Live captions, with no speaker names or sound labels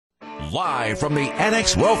Live from the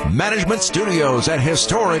Annex Wealth Management Studios at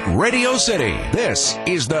historic Radio City, this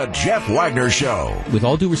is the Jeff Wagner Show. With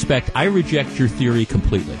all due respect, I reject your theory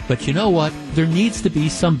completely. But you know what? There needs to be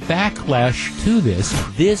some backlash to this.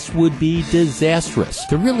 This would be disastrous.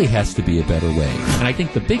 There really has to be a better way. And I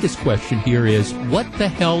think the biggest question here is, what the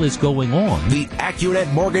hell is going on? The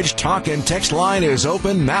AccuNet Mortgage talk and text line is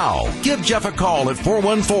open now. Give Jeff a call at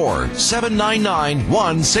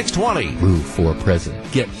 414-799-1620. Move for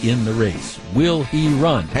president. Get in the race. Will he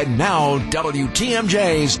run? And now,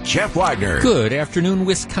 WTMJ's Jeff Wagner. Good afternoon,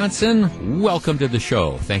 Wisconsin. Welcome to the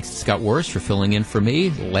show. Thanks to Scott Worst for filling in for me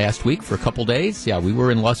last week for a couple days. Yeah, we were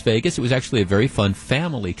in Las Vegas. It was actually a very fun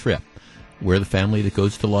family trip. We're the family that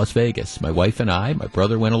goes to Las Vegas. My wife and I, my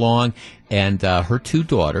brother went along, and her two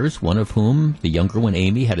daughters, one of whom, the younger one,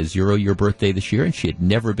 Amy, had a 0-year birthday this year, and she had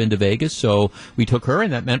never been to Vegas, so we took her,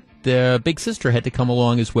 and that meant the big sister had to come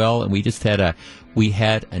along as well, and we just had an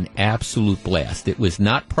absolute blast. It was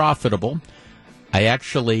not profitable. I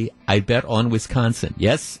bet on Wisconsin.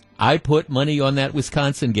 Yes, I put money on that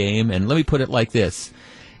Wisconsin game, and let me put it like this.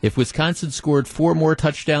 If Wisconsin scored 4 more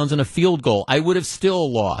touchdowns and a field goal, I would have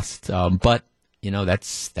still lost. But, you know,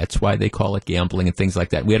 that's why they call it gambling and things like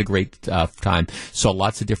that. We had a great time. Saw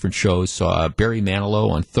lots of different shows. Saw Barry Manilow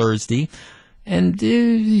on Thursday, and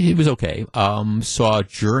it was okay. Saw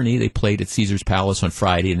Journey. They played at Caesar's Palace on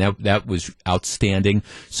Friday, and that was outstanding.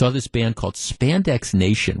 Saw this band called Spandex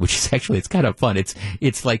Nation, which is actually, it's kind of fun.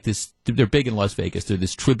 It's like this. They're big in Las Vegas. They're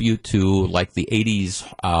this tribute to like the '80s,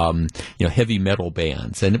 heavy metal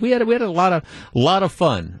bands, and we had a lot of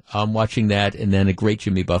fun watching that, and then a great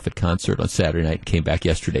Jimmy Buffett concert on Saturday night. Came back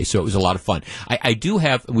yesterday, so it was a lot of fun.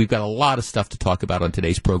 We've got a lot of stuff to talk about on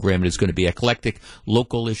today's program. It is going to be eclectic,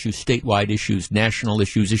 local issues, statewide issues, national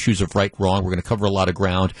issues, issues of right, wrong. We're going to cover a lot of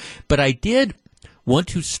ground, but I did want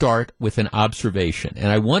to start with an observation, and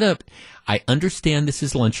I understand this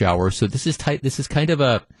is lunch hour, so this is kind of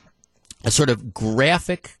a sort of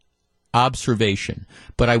graphic observation,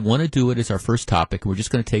 but I want to do it as our first topic. We're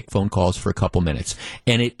just going to take phone calls for a couple minutes.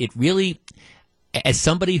 And it really, as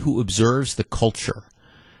somebody who observes the culture,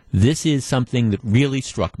 this is something that really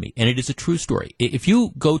struck me, and it is a true story. If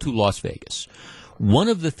you go to Las Vegas, one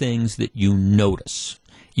of the things that you notice,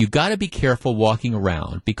 you've got to be careful walking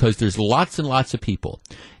around because there's lots and lots of people.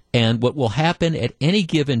 And what will happen at any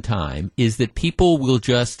given time is that people will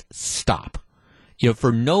just stop.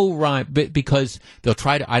 For no rhyme, because they'll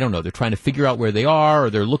try to, they're trying to figure out where they are,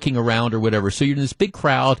 or they're looking around or whatever. So you're in this big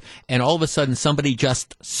crowd, and all of a sudden somebody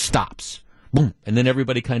just stops. Boom. And then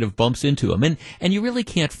everybody kind of bumps into them. And you really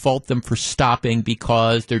can't fault them for stopping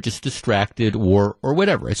because they're just distracted or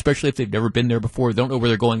whatever, especially if they've never been there before, they don't know where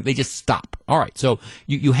they're going, they just stop. All right, so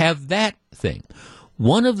you have that thing.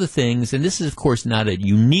 One of the things, and this is, of course, not a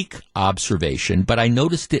unique observation, but I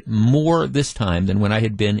noticed it more this time than when I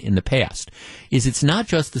had been in the past, is it's not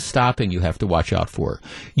just the stopping you have to watch out for.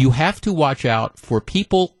 You have to watch out for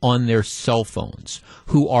people on their cell phones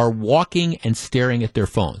who are walking and staring at their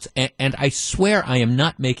phones. And I swear I am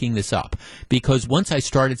not making this up, because once I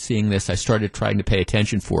started seeing this, I started trying to pay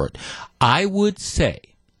attention for it. I would say,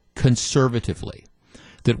 conservatively,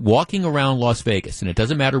 that walking around Las Vegas, and it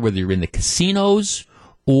doesn't matter whether you're in the casinos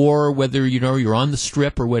or whether, you're on the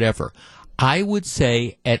Strip or whatever, I would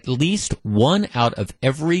say at least 1 out of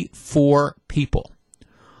every 4 people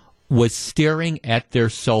was staring at their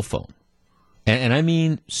cell phone. And I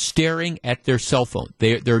mean staring at their cell phone.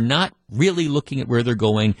 They're not really looking at where they're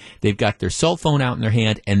going. They've got their cell phone out in their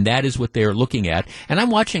hand, and that is what they're looking at. And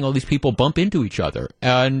I'm watching all these people bump into each other,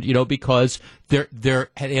 and because they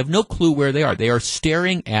have no clue where they are. They are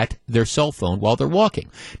staring at their cell phone while they're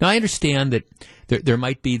walking. Now, I understand that there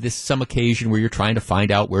might be some occasion where you're trying to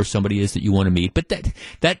find out where somebody is that you want to meet, but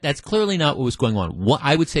that's clearly not what was going on.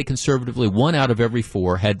 I would say conservatively, 1 out of every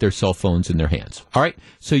 4 had their cell phones in their hands. All right,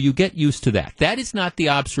 so you get used to that. That is not the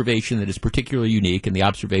observation that is particularly unique, and the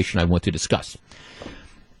observation I want to discuss.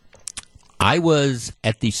 I was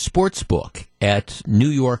at the sports book at New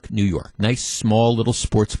York, New York. Nice, small little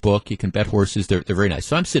sports book. You can bet horses. They're very nice.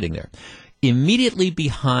 So I'm sitting there. Immediately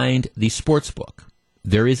behind the sports book,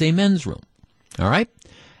 there is a men's room. All right?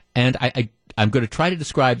 And I'm going to try to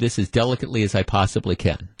describe this as delicately as I possibly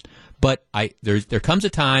can. But there comes a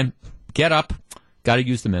time, get up, got to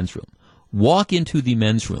use the men's room. Walk into the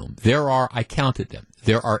men's room. I counted them.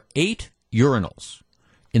 There are 8 urinals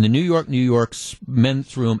in the New York's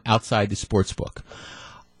men's room outside the sports book.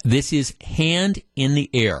 This is hand in the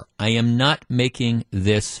air. I am not making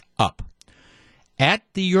this up. At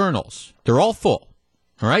the urinals, they're all full.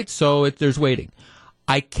 All right? So there's waiting.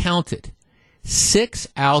 I counted 6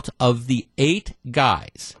 out of the 8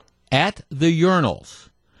 guys at the urinals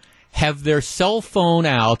have their cell phone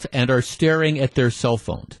out and are staring at their cell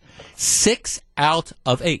phones. 6 out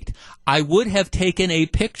of 8. I would have taken a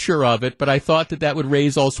picture of it, but I thought that would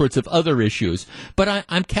raise all sorts of other issues. But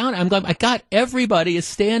I'm counting. I got everybody is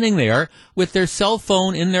standing there with their cell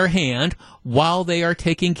phone in their hand while they are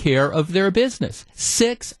taking care of their business.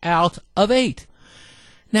 6 out of 8.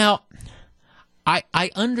 Now, I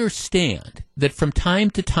understand that from time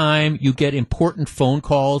to time you get important phone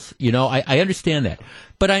calls. I understand that.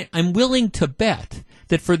 But I'm willing to bet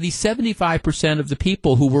that for the 75% of the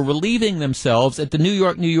people who were relieving themselves at the New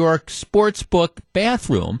York sportsbook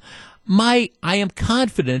bathroom, I am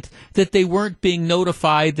confident that they weren't being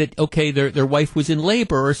notified that, okay, their wife was in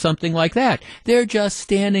labor or something like that. They're just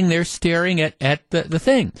standing there staring at the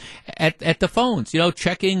thing, at the phones,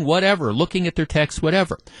 checking whatever, looking at their texts,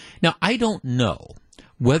 whatever. Now, I don't know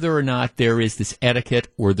whether or not there is this etiquette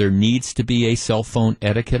or there needs to be a cell phone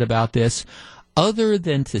etiquette about this, other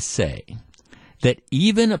than to say that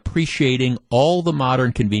even appreciating all the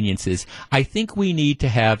modern conveniences, I think we need to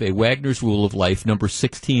have a Wagner's Rule of Life number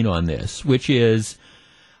 16 on this, which is,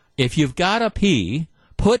 if you've got to pee,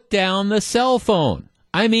 put down the cell phone.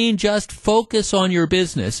 I mean, just focus on your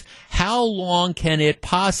business. How long can it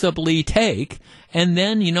possibly take? And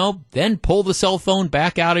then, then pull the cell phone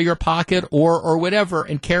back out of your pocket or whatever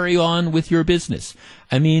and carry on with your business.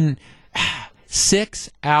 I mean, 6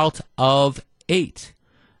 out of 8.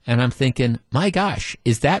 And I'm thinking, my gosh,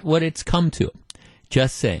 is that what it's come to?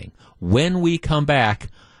 Just saying. When we come back,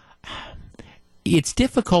 it's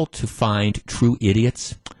difficult to find true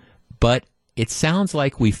idiots, but it sounds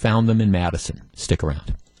like we found them in Madison. Stick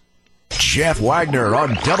around. Jeff Wagner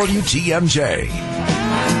on WTMJ.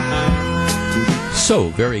 So,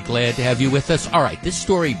 very glad to have you with us. All right, this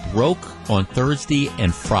story broke on Thursday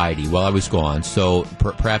and Friday while I was gone, so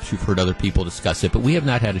perhaps you've heard other people discuss it, but we have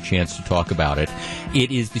not had a chance to talk about it.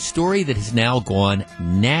 It is the story that has now gone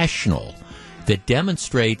national that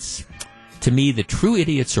demonstrates, to me, that true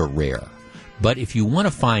idiots are rare. But if you want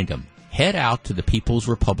to find them, head out to the People's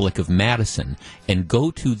Republic of Madison and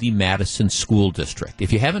go to the Madison School District.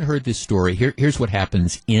 If you haven't heard this story, here's what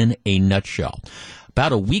happens in a nutshell.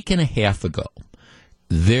 About a week and a half ago,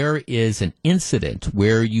 there is an incident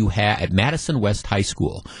where you have, at Madison West High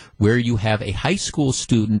School, where you have a high school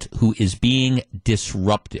student who is being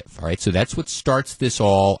disruptive. All right, so that's what starts this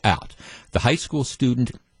all out. The high school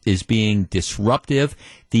student is being disruptive.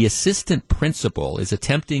 The assistant principal is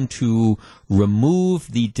attempting to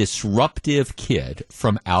remove the disruptive kid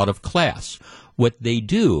from out of class. What they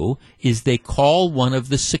do is they call one of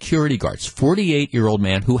the security guards, 48-year-old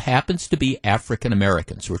man who happens to be African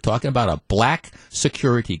American. So we're talking about a black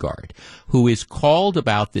security guard who is called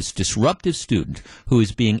about this disruptive student who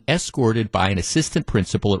is being escorted by an assistant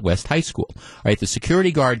principal at West High School. All right, the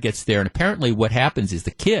security guard gets there, and apparently what happens is the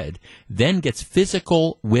kid then gets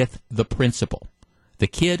physical with the principal. The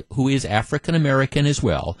kid, who is African American as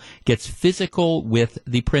well, gets physical with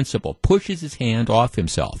the principal, pushes his hand off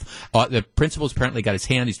himself. The principal's apparently got his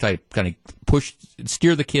hand, he's trying to kind of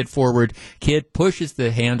steer the kid forward. Kid pushes the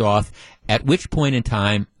hand off, at which point in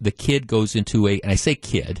time the kid goes into and I say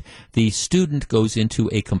kid, the student goes into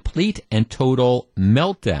a complete and total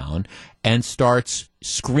meltdown and starts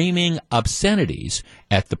screaming obscenities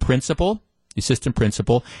at the principal, the assistant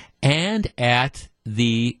principal, and at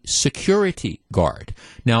the security guard.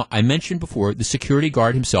 Now, I mentioned before, the security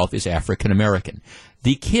guard himself is African American.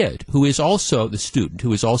 The kid, who is also the student,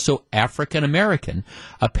 who is also African American,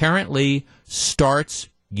 apparently starts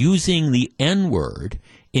using the N-word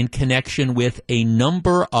in connection with a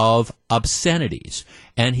number of obscenities.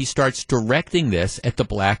 And he starts directing this at the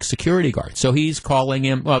black security guard. So he's calling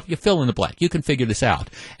him, well, you fill in the blank. You can figure this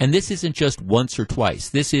out. And this isn't just once or twice.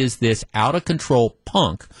 This is this out-of-control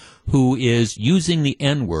punk who is using the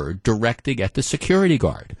N-word directing at the security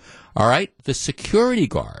guard. All right? The security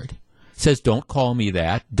guard says, don't call me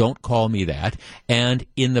that, don't call me that. And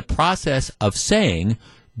in the process of saying,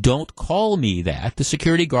 don't call me that, the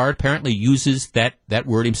security guard apparently uses that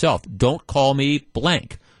word himself. Don't call me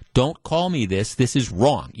blank. Don't call me this. This is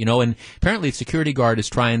wrong. And apparently the security guard is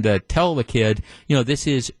trying to tell the kid, this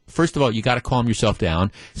is, first of all, you got to calm yourself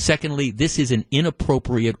down. Secondly, this is an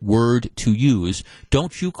inappropriate word to use.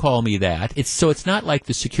 Don't you call me that. It's not like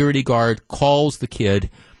the security guard calls the kid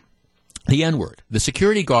the N-word. The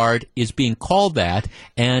security guard is being called that,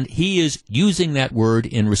 and he is using that word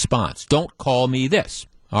in response. Don't call me this.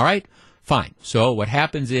 All right? Fine. So what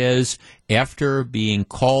happens is, after being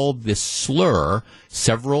called this slur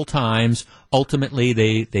several times, ultimately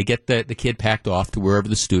they get the kid packed off to wherever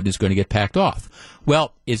the student is going to get packed off.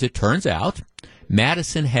 Well, as it turns out,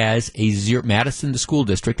 Madison, the school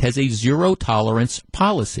district, has a zero tolerance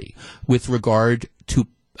policy with regard to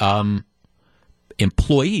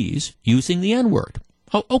employees using the N-word.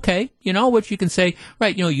 Oh, okay. You know what you can say,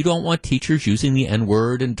 right? You know, you don't want teachers using the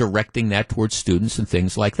N-word and directing that towards students and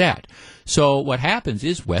things like that. So what happens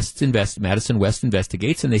is Madison West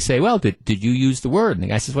investigates, and they say, well, did you use the word? And the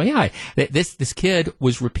guy says, well, yeah, this kid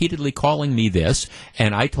was repeatedly calling me this,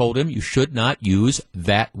 and I told him you should not use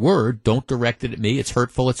that word. Don't direct it at me. It's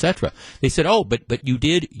hurtful, etc. They said, oh, but you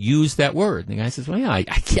did use that word. And the guy says, well, yeah,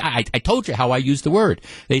 I told you how I used the word.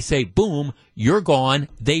 They say, boom, you're gone.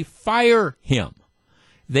 They fire him.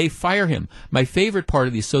 My favorite part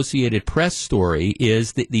of the Associated Press story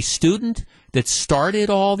is that the student that started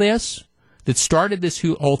all this,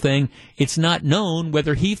 whole thing, it's not known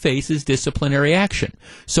whether he faces disciplinary action.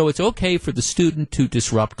 So it's okay for the student to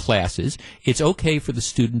disrupt classes. It's okay for the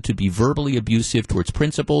student to be verbally abusive towards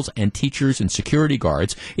principals and teachers and security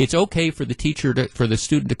guards. It's okay for the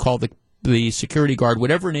student to call the security guard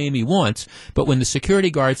whatever name he wants. But when the security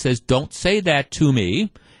guard says, don't say that to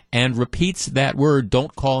me, and repeats that word,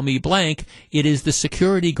 don't call me blank, it is the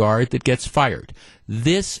security guard that gets fired.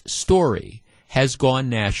 This story has gone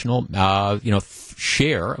national.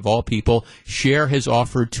 Cher, of all people, Cher has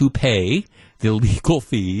offered to pay the legal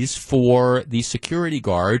fees for the security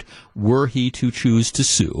guard were he to choose to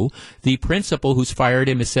sue. The principal who's fired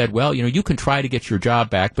him has said, well, you can try to get your job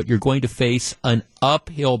back, but you're going to face an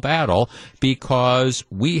uphill battle because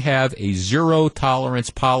we have a zero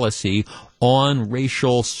tolerance policy on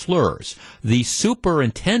racial slurs. The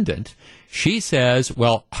superintendent, she says,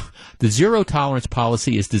 well, the zero tolerance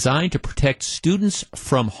policy is designed to protect students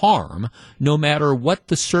from harm no matter what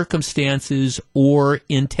the circumstances or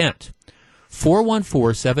intent.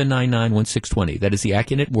 414-799-1620. That is the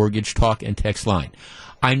Accunet Mortgage talk and text line.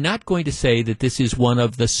 I'm not going to say that this is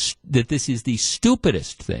the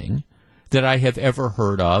stupidest thing that I have ever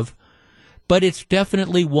heard of, but it's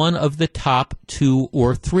definitely one of the top 2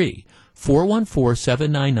 or 3.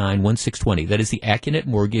 414-799-1620. That is the Accunet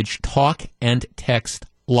Mortgage talk and text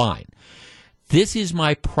line. This is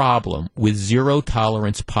my problem with zero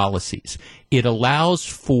tolerance policies. It allows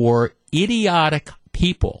for idiotic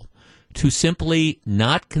people to simply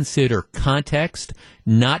not consider context,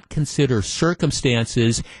 not consider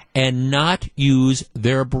circumstances, and not use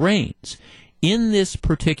their brains. In this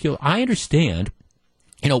particular, I understand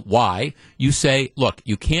why you say, look,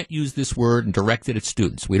 you can't use this word and direct it at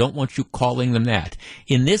students. We don't want you calling them that.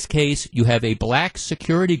 In this case, you have a black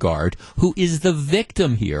security guard who is the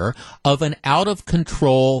victim here of an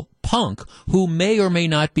out-of-control punk who may or may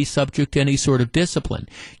not be subject to any sort of discipline.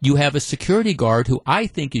 You have a security guard who I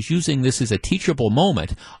think is using this as a teachable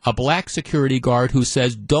moment, a black security guard who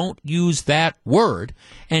says, don't use that word,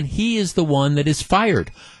 and he is the one that is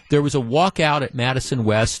fired. There was a walkout at Madison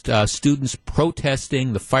West, students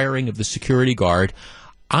protesting the firing of the security guard.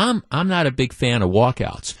 I'm not a big fan of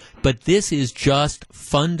walkouts, but this is just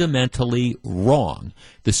fundamentally wrong.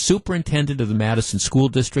 The superintendent of the Madison School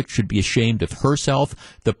District should be ashamed of herself.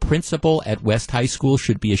 The principal at West High School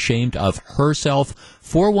should be ashamed of herself.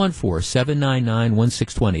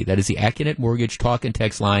 414-799-1620. That is the Accunet Mortgage talk and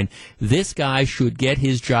text line. This guy should get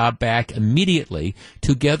his job back immediately,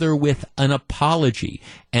 together with an apology.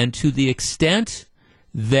 And to the extent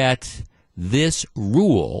that this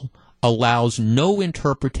rule allows no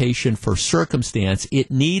interpretation for circumstance, it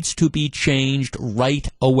needs to be changed right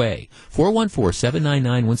away.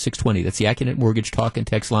 414-799-1620. That's the Accunet Mortgage talk and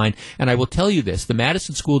text line. And I will tell you this, the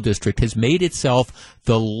Madison School District has made itself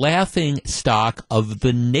the laughing stock of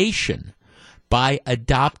the nation by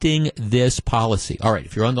adopting this policy. All right,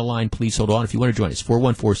 if you're on the line, please hold on. If you want to join us,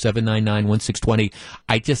 414-799-1620.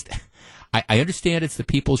 I understand it's the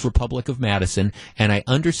People's Republic of Madison, and I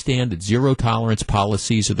understand that zero tolerance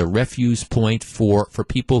policies are the refuge point for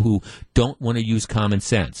people who don't want to use common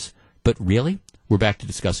sense. But really? We're back to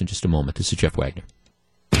discuss in just a moment. This is Jeff Wagner.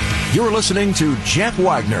 You're listening to Jeff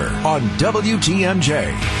Wagner on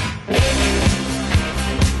WTMJ.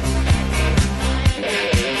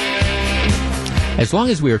 As long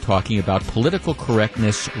as we are talking about political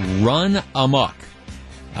correctness run amok,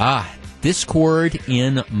 discord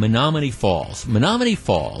in Menominee Falls. Menominee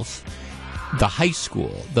Falls, the high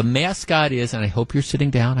school, the mascot is, and I hope you're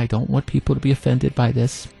sitting down, I don't want people to be offended by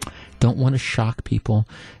this, don't want to shock people,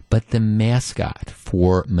 but the mascot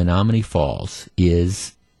for Menominee Falls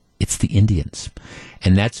it's the Indians.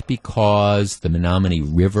 And that's because the Menominee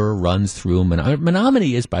River runs through.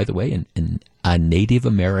 Menominee is, by the way, a Native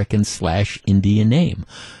American / Indian name.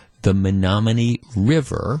 The Menominee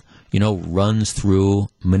River runs through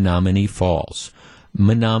Menominee Falls.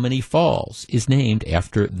 Menominee Falls is named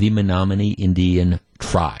after the Menominee Indian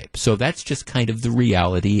tribe. So that's just kind of the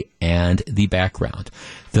reality and the background.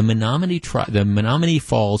 The Menominee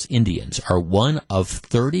Falls Indians are one of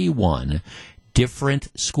 31 different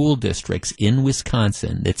school districts in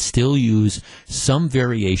Wisconsin that still use some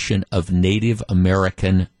variation of Native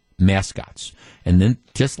American mascots. And then,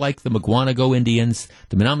 just like the Mukwonago Indians,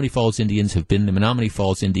 the Menominee Falls Indians have been the Menominee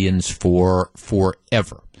Falls Indians for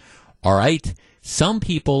forever. All right? Some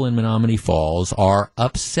people in Menominee Falls are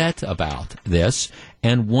upset about this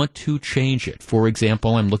and want to change it. For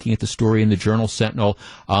example, I'm looking at the story in the Journal Sentinel.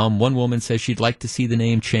 One woman says she'd like to see the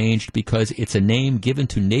name changed because it's a name given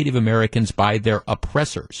to Native Americans by their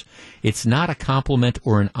oppressors. It's not a compliment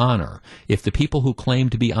or an honor if the people who claim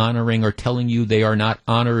to be honoring are telling you they are not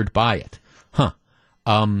honored by it.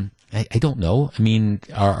 I don't know. I mean,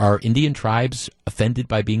 are Indian tribes offended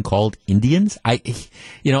by being called Indians?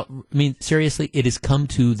 Seriously, it has come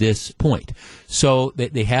to this point. So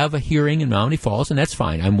they have a hearing in Menominee Falls, and that's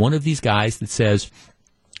fine. I'm one of these guys that says,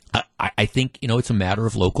 I think, it's a matter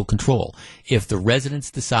of local control. If the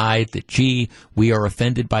residents decide that, gee, we are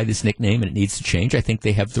offended by this nickname and it needs to change, I think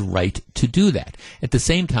they have the right to do that. At the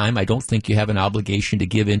same time, I don't think you have an obligation to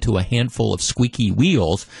give in to a handful of squeaky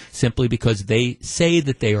wheels simply because they say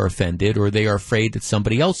that they are offended or they are afraid that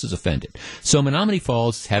somebody else is offended. So Menominee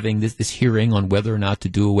Falls is having this hearing on whether or not to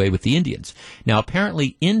do away with the Indians. Now,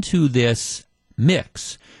 apparently into this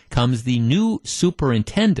mix comes the new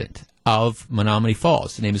superintendent of Menominee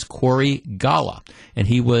Falls. The name is Corey Gala, and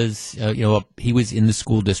he was in the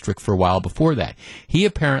school district for a while before that. He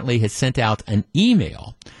apparently has sent out an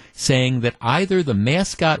email saying that either the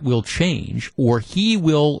mascot will change or he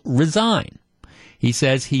will resign. He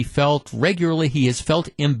says he has felt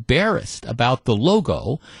embarrassed about the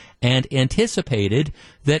logo and anticipated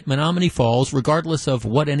that Menominee Falls, regardless of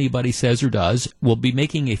what anybody says or does, will be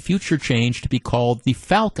making a future change to be called the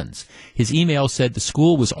Falcons. His email said the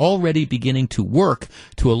school was already beginning to work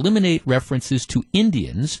to eliminate references to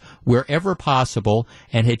Indians wherever possible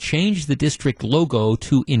and had changed the district logo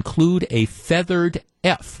to include a feathered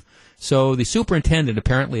F. So the superintendent,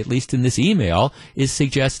 apparently, at least in this email, is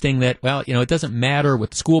suggesting that, it doesn't matter what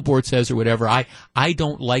the school board says or whatever. I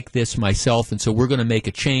don't like this myself, and so we're going to make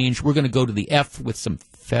a change. We're going to go to the F with some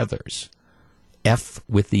feathers. F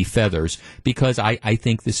with the feathers, because I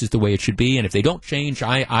think this is the way it should be, and if they don't change,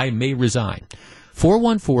 I may resign.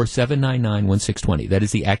 414-799-1620. That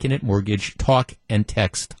is the Acunet Mortgage talk and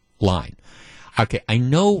text line. Okay, I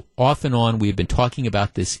know off and on we've been talking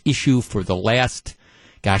about this issue for the last...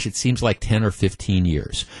 it seems like 10 or 15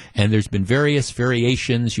 years. And there's been various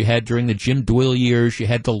variations. You had during the Jim Doyle years, you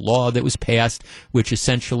had the law that was passed, which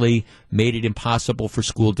essentially made it impossible for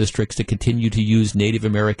school districts to continue to use Native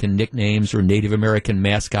American nicknames or Native American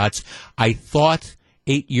mascots. I thought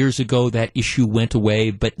 8 years ago that issue went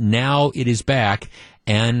away, but now it is back,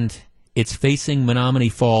 and it's facing Menominee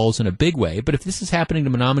Falls in a big way. But if this is happening to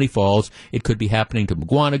Menominee Falls, it could be happening to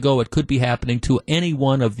Mukwonago. It could be happening to any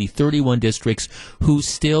one of the 31 districts who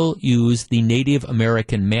still use the Native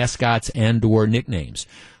American mascots and or nicknames.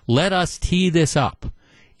 Let us tee this up.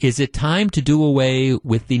 Is it time to do away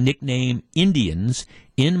with the nickname Indians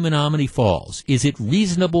in Menominee Falls? Is it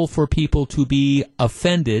reasonable for people to be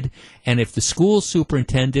offended? And if the school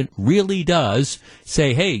superintendent really does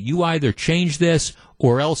say, hey, you either change this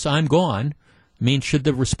or else I'm gone, should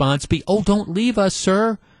the response be, oh, don't leave us,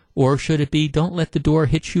 sir? Or should it be, don't let the door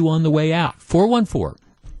hit you on the way out?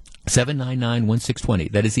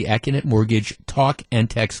 414-799-1620. That is the Acunet Mortgage talk and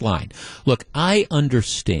text line. Look, I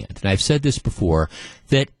understand, and I've said this before,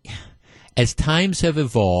 that as times have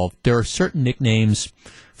evolved, there are certain nicknames,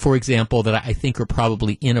 for example, that I think are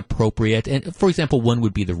probably inappropriate. And, for example, one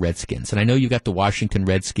would be the Redskins. And I know you've got the Washington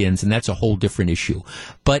Redskins, and that's a whole different issue.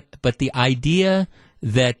 But the idea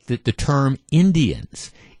that the term Indians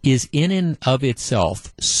is in and of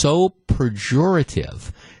itself so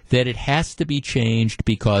pejorative that it has to be changed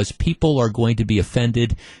because people are going to be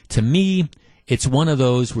offended. To me, it's one of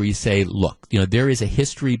those where you say, look, there is a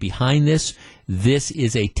history behind this. This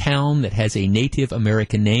is a town that has a Native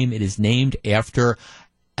American name. It is named after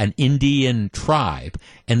an Indian tribe.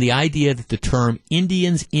 And the idea that the term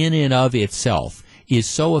Indians in and of itself is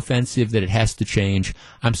so offensive that it has to change.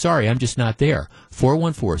 I'm sorry, I'm just not there.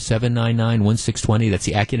 414-799-1620. That's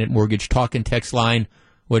the Acunet Mortgage talk and text line.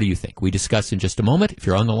 What do you think? We discuss in just a moment. If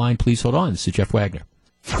you're on the line, please hold on. This is Jeff Wagner.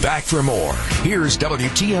 Back for more. Here's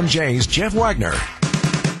WTMJ's Jeff Wagner.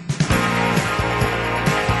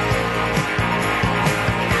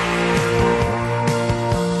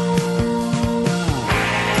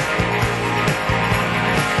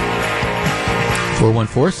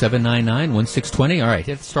 414-799-1620. All right,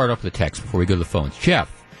 let's start off with the text before we go to the phones.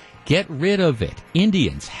 Jeff, get rid of it.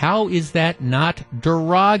 Indians, how is that not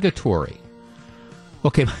derogatory?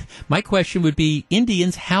 Okay, my question would be,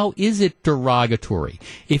 Indians, how is it derogatory?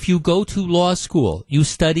 If you go to law school, you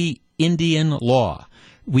study Indian law.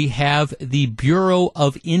 We have the Bureau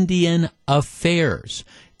of Indian Affairs.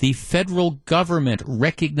 The federal government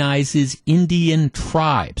recognizes Indian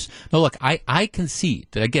tribes. Now, look, I concede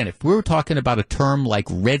that, again, if we were talking about a term like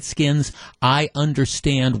Redskins, I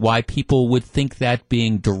understand why people would think that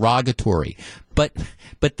being derogatory. But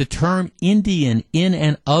the term Indian in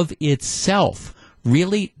and of itself,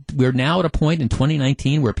 really, we're now at a point in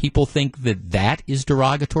 2019 where people think that is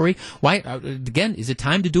derogatory. Why, again, is it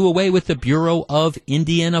time to do away with the Bureau of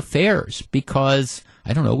Indian Affairs? Because,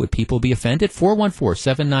 I don't know, would people be offended?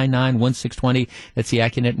 414-799-1620. That's the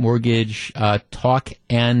Acunet Mortgage talk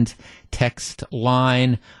and text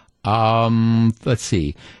line. Let's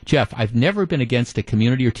see. Jeff, I've never been against a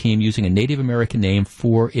community or team using a Native American name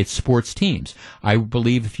for its sports teams. I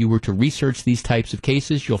believe if you were to research these types of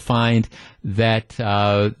cases, you'll find that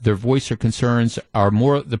their voice or concerns are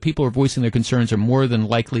more, the people who are voicing their concerns are more than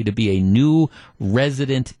likely to be a new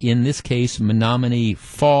resident, in this case, Menominee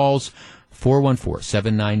Falls.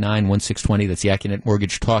 414-799-1620. That's the Acunet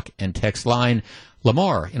Mortgage talk and text line.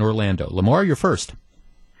 Lamar in Orlando. Lamar, you're first.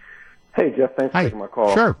 Hey, Jeff. Thanks for taking my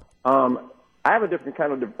call. Sure. I have a different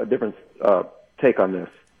take on this.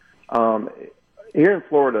 Here in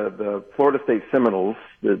Florida, the Florida State Seminoles,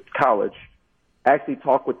 the college, actually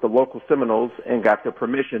talked with the local Seminoles and got the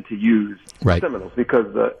permission to use Seminoles,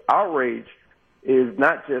 because the outrage is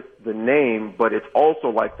not just the name, but it's also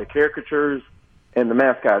like the caricatures and the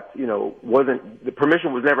mascots. The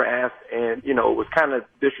permission was never asked, and it was kind of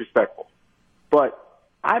disrespectful. But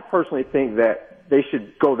I personally think that they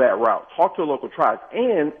should go that route. Talk to the local tribes,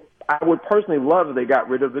 and I would personally love if they got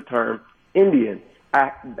rid of the term Indian.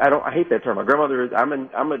 I hate that term. My grandmother is. I'm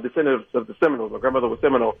a descendant of the Seminoles. My grandmother was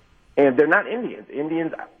Seminole, and they're not Indians.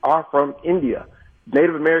 Indians are from India.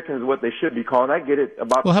 Native Americans is what they should be called. I get it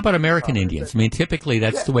about. Well, how about American Indians? I mean, typically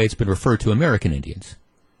that's the way it's been referred to, American Indians.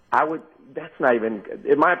 That's not even,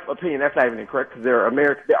 in my opinion, that's not even incorrect, because there are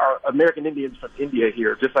American Indians from India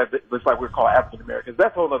here, just like we're called African Americans.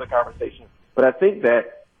 That's a whole other conversation. But I think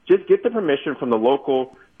that just get the permission from the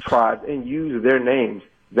local tribes and use their names.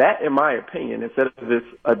 That, in my opinion, instead of this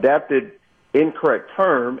adapted incorrect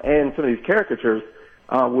term and some of these caricatures,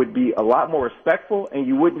 would be a lot more respectful, and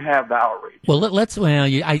you wouldn't have the outrage. Well,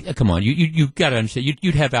 come on, you got to understand,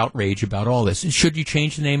 you'd have outrage about all this. Should you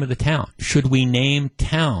change the name of the town? Should we name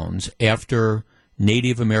towns after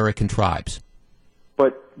Native American tribes?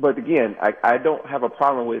 But again, I don't have a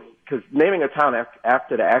problem with, because naming a town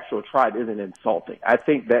after the actual tribe isn't insulting. I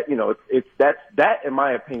think that that in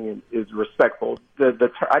my opinion is respectful.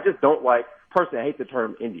 I just don't like, personally, I hate the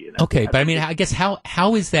term Indian. Okay, but I mean, I guess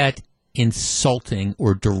how is that insulting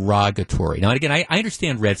or derogatory? Now, again, I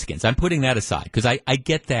understand Redskins. I'm putting that aside because I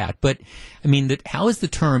get that. But, I mean, how is the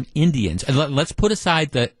term Indians? And let's put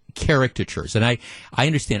aside the caricatures. And I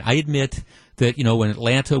understand. I admit that, when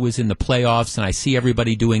Atlanta was in the playoffs and I see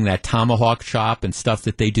everybody doing that tomahawk chop and stuff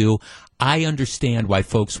that they do, I understand why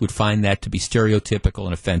folks would find that to be stereotypical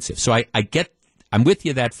and offensive. So I'm with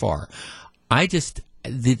you that far.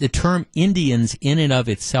 The term Indians in and of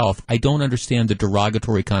itself, I don't understand the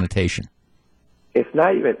derogatory connotation. It's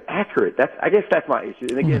not even accurate. I guess that's my issue.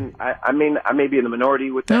 And again, I may be in the minority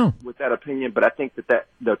with that opinion, but I think that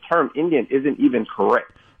the term Indian isn't even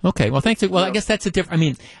correct. Okay, well, thanks. Well, I guess that's a different. I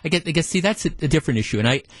mean, I guess. See, that's a different issue.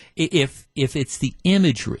 And if it's the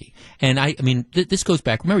imagery, and this goes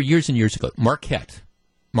back. Remember, years and years ago, Marquette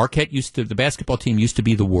the basketball team used to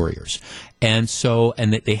be the Warriors. And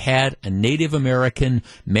they had a Native American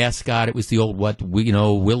mascot. It was the old,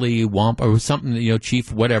 Willie Womp or something,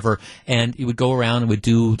 Chief, whatever. And he would go around and would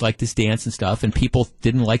do like this dance and stuff. And people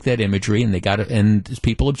didn't like that imagery, and and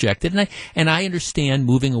people objected. And I understand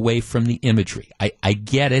moving away from the imagery. I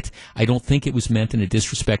get it. I don't think it was meant in a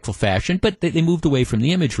disrespectful fashion, but they moved away from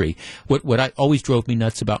the imagery. What always drove me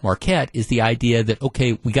nuts about Marquette is the idea that,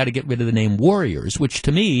 okay, we got to get rid of the name Warriors, which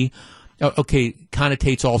to me,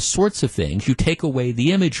 connotates all sorts of things. You take away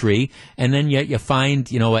the imagery, and then yet you find,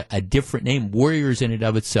 a different name. Warriors in and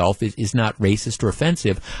of itself is not racist or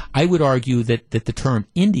offensive. I would argue that the term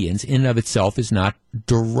Indians in and of itself is not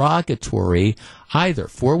derogatory either.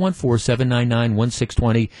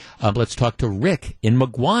 414-799-1620. Let's talk to Rick in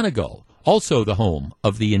McGuanago, also the home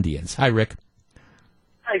of the Indians. Hi, Rick.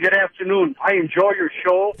 Hi, good afternoon. I enjoy your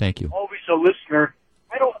show. Thank you. Always a listener.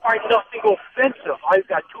 I don't find nothing offensive. I've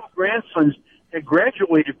got two grandsons that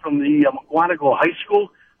graduated from the McGuanago High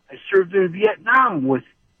School. I served in Vietnam with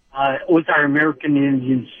our American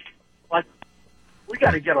Indians. But we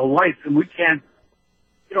got to get a life, and we can't,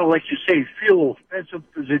 like you say, feel offensive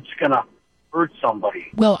because it's going to hurt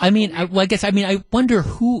somebody. Well, I wonder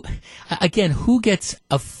who gets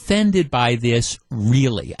offended by this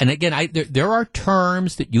really. And again, there are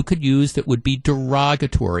terms that you could use that would be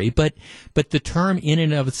derogatory, but the term in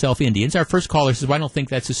and of itself, Indians. Our first caller says, well, I don't think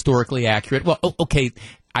that's historically accurate. Well, okay,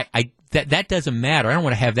 that doesn't matter. I don't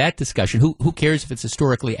want to have that discussion. Who cares if it's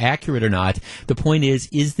historically accurate or not? The point is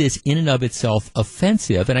this in and of itself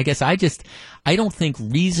offensive? And I guess I don't think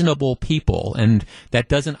reasonable people, and that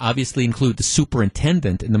doesn't obviously include the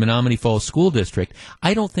superintendent in the Menominee Falls School District,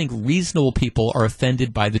 I don't think reasonable people are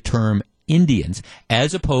offended by the term Indians,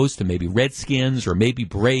 as opposed to maybe Redskins or maybe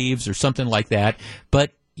Braves or something like that.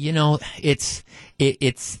 But it's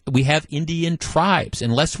we have Indian tribes,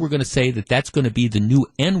 unless we're going to say that that's going to be the new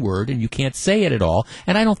N-word and you can't say it at all.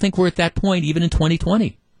 And I don't think we're at that point even in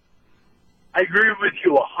 2020. I agree with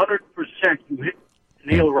you 100%. You hit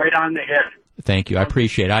the nail right on the head. Thank you. I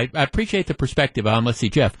appreciate it. I appreciate the perspective. Let's see,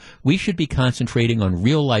 Jeff, we should be concentrating on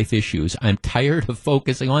real life issues. I'm tired of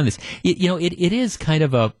focusing on this. It is kind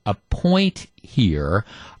of a point here.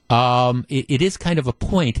 It is kind of a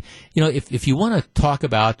point, if you want to talk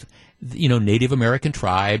about, Native American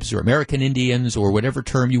tribes or American Indians or whatever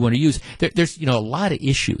term you want to use, there's, a lot of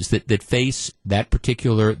issues that face that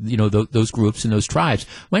particular, those groups and those tribes.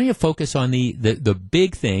 Why don't you focus on the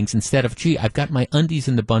big things instead of, I've got my undies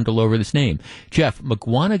in the bundle over this name. Jeff,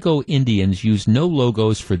 Mugwanago Indians use no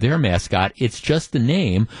logos for their mascot. It's just the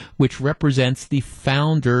name, which represents the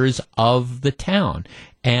founders of the town.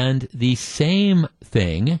 And the same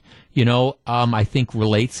thing, I think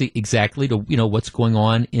relates exactly to, what's going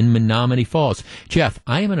on in Menominee Falls. Jeff,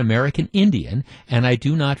 I am an American Indian, and I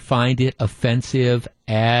do not find it offensive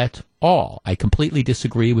at all. I completely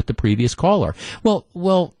disagree with the previous caller.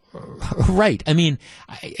 Well, right. I mean,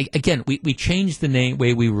 again, we changed the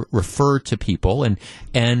way we refer to people,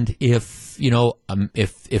 and if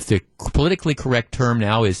if the politically correct term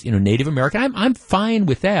now is Native American, I'm fine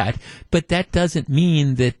with that, but that doesn't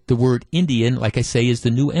mean that the word Indian, like I say, is the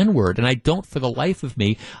new N-word, and I don't, for the life of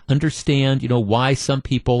me, understand why some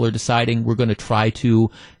people are deciding we're going to try to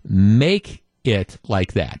make it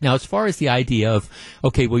like that. Now, as far as the idea of,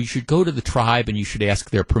 okay, well, you should go to the tribe and you should ask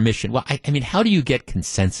their permission. Well, I mean, how do you get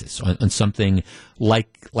consensus on something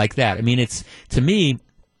like that? I mean, it's, to me,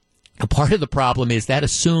 a part of the problem is that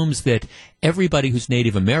assumes that everybody who's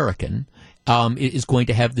Native American is going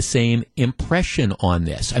to have the same impression on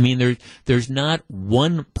this. I mean, there's not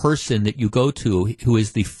one person that you go to who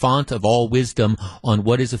is the font of all wisdom on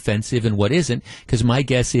what is offensive and what isn't, because my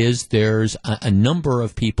guess is there's a number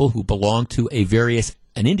of people who belong to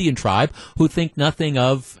an Indian tribe who think nothing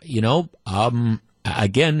of,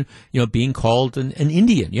 again, being called an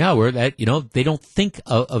Indian. Yeah, where that, they don't think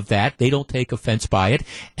of that. They don't take offense by it.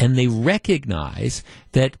 And they recognize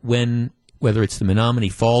that whether it's the Menominee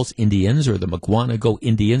Falls Indians or the Mugwanago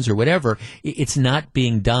Indians or whatever, it's not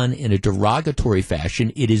being done in a derogatory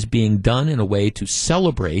fashion. It is being done in a way to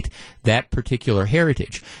celebrate that particular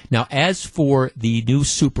heritage. Now, as for the new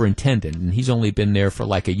superintendent, and he's only been there for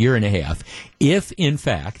like a year and a half, if, in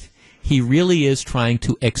fact, he really is trying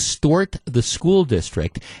to extort the school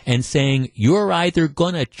district and saying, you're either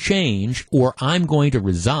going to change or I'm going to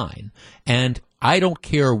resign, and I don't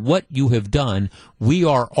care what you have done. We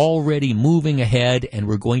are already moving ahead, and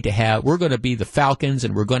we're going to be the Falcons,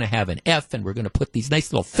 and we're going to have an F, and we're going to put these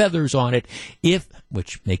nice little feathers on it,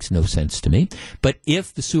 which makes no sense to me, but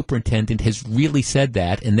if the superintendent has really said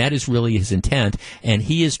that, and that is really his intent, and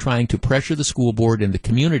he is trying to pressure the school board and the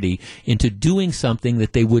community into doing something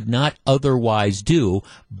that they would not otherwise do,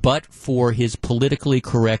 but for his politically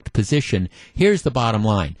correct position, here's the bottom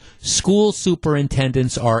line. School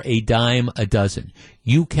superintendents are a dime a dozen.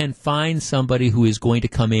 You can find somebody who is going to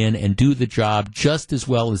come in and do the job just as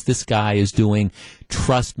well as this guy is doing.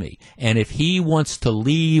 Trust me. And if he wants to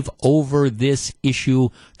leave over this issue,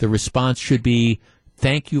 the response should be,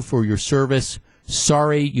 thank you for your service.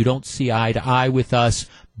 Sorry you don't see eye to eye with us,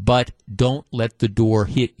 but don't let the door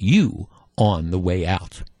hit you on the way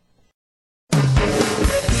out.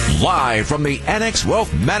 Live from the Annex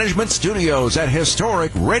Wealth Management Studios at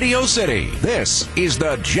historic Radio City, this is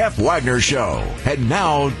the Jeff Wagner Show. And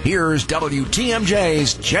now, here's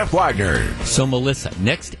WTMJ's Jeff Wagner. So, Melissa,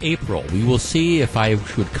 next April, we will see if I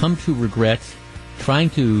should come to regret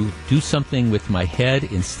trying to do something with my head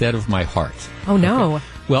instead of my heart. Oh, no. Okay.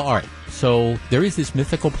 Well, all right. So, there is this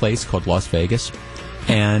mythical place called Las Vegas.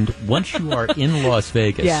 And once you are in Las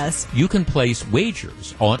Vegas, Yes. you can place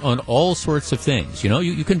wagers on all sorts of things.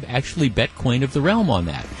 You can actually bet coin of the realm on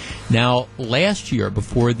that. Now, last year,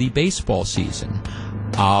 before the baseball season,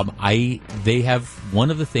 they have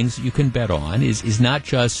one of the things that you can bet on is not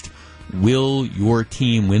just will your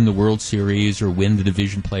team win the World Series or win the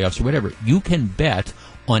division playoffs or whatever. You can bet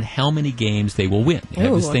on how many games they will win. They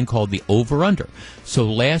have this thing called the over-under. So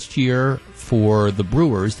last year for the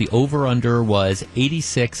Brewers, the over-under was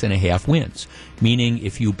 86.5 wins, meaning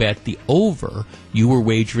if you bet the over, you were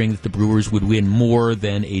wagering that the Brewers would win more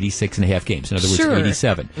than 86.5 games. In other words,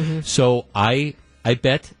 87. Mm-hmm. So I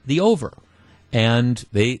bet the over. And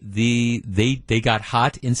they got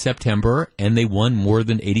hot in September, and they won more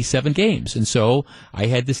than 87 games. And so I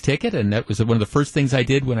had this ticket, and that was one of the first things I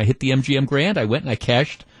did when I hit the MGM Grand. I went and I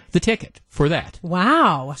cashed the ticket for that.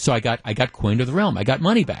 Wow! So I got coin of the realm. I got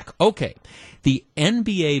money back. Okay, the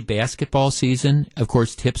NBA basketball season, of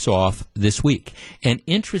course, tips off this week. And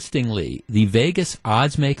interestingly, the Vegas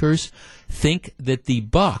odds makers think that the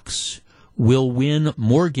Bucks will win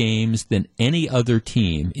more games than any other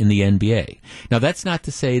team in the NBA. Now, that's not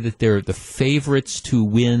to say that they're the favorites to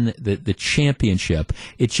win the championship.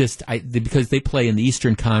 It's just because they play in the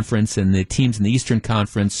Eastern Conference, and the teams in the Eastern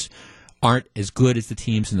Conference aren't as good as the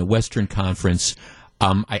teams in the Western Conference.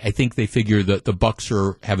 I think they figure that the Bucks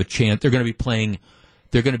have a chance. They're going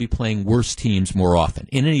to be playing worse teams more often.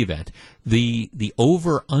 In any event, the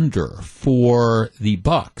over-under for the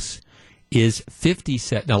Bucks is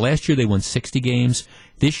 57. Now, last year they won 60 games.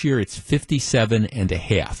 This year it's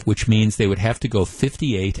 57.5, which means they would have to go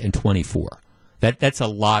 58-24. That's a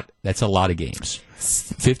lot. That's a lot of games.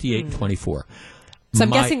 58-24. So I'm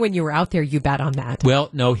guessing when you were out there, you bet on that. Well,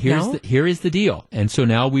 no. Here is the deal. And so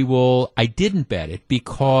now I didn't bet it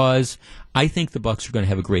because I think the Bucks are going to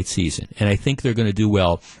have a great season, and I think they're going to do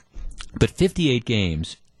well. But 58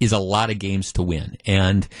 games is a lot of games to win,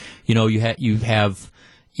 and you have.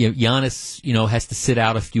 Giannis, has to sit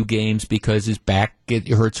out a few games because his back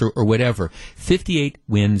hurts or whatever. 58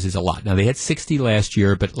 wins is a lot. Now, they had 60 last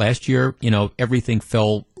year, but last year, everything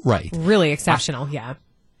fell right. Really exceptional, yeah.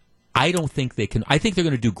 I don't think they can. I think they're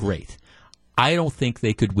going to do great. I don't think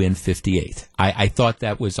they could win 58. I thought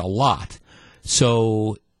that was a lot.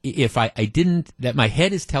 So if I didn't, that my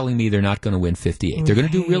head is telling me they're not going to win 58. Okay. They're going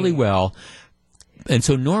to do really well. And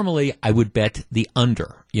so normally I would bet the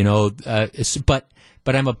under,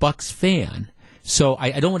 but I'm a Bucks fan, so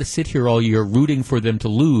I don't want to sit here all year rooting for them to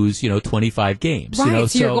lose, 25 games. Right,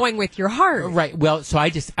 so you're going with your heart. Right. Well, so I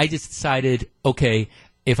just decided, okay,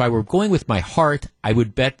 if I were going with my heart, I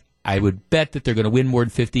would bet that they're going to win more than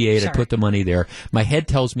 58. Sure. I put the money there. My head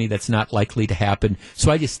tells me that's not likely to happen,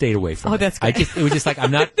 so I just stayed away from it. Oh, that's good. It was just like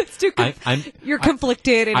I'm not. That's too you're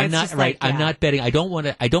conflicted, and I'm it's not just right. Like, yeah. I'm not betting. I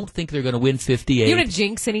don't think they're going to win 58. You don't want to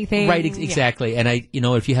jinx anything, right? Exactly. And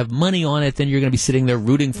if you have money on it, then you're going to be sitting there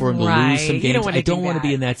rooting for them to lose some games. You don't want to I don't want to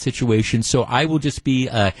be in that situation, so I will just be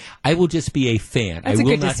a fan. That's I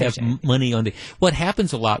will a good not decision. have money on the. What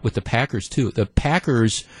happens a lot with the Packers too? The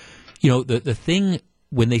Packers, the thing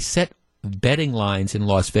when they set betting lines in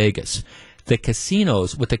Las Vegas, what the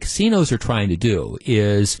casinos are trying to do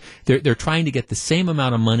is they're trying to get the same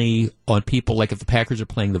amount of money on people. Like if the Packers are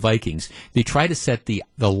playing the Vikings, they try to set the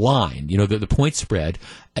line, the point spread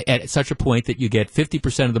at such a point that you get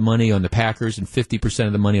 50% of the money on the Packers and 50%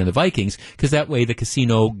 of the money on the Vikings, because that way the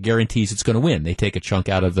casino guarantees it's going to win. They take a chunk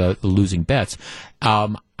out of the losing bets.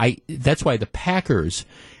 That's why the Packers,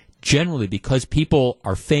 generally, because people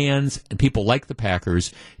are fans and people like the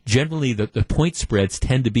Packers, generally the point spreads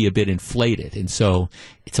tend to be a bit inflated, and so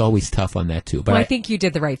it's always tough on that too. But I think you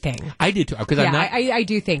did the right thing. I did too, because I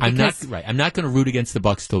do think I'm not right. I'm not going to root against the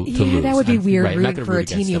Bucks to lose. That would be weird, rooting for a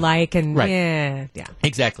team you them. like, and right. yeah,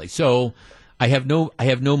 exactly. So I have no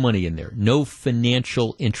money in there, no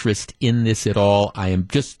financial interest in this at all. I am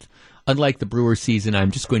just. Unlike the Brewers season, I'm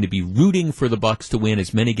just going to be rooting for the Bucks to win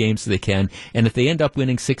as many games as they can. And if they end up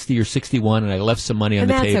winning 60 or 61 and I left some money on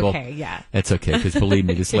the table, that's okay, yeah. That's okay, because believe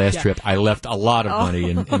me, this last trip, I left a lot of money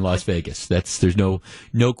in Las Vegas. There's no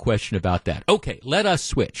question about that. Okay, let us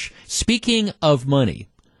switch. Speaking of money,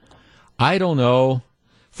 I don't know,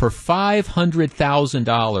 for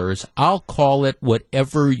 $500,000, I'll call it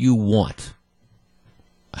whatever you want.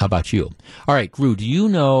 How about you? All right, Gru, do you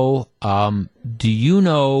know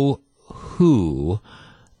who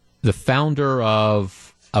the founder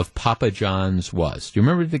of Papa John's was? Do you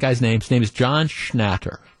remember the guy's name? His name is John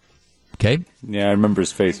Schnatter. Okay? Yeah, I remember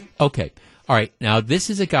his face. Okay. All right. Now, this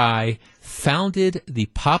is a guy founded the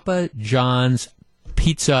Papa John's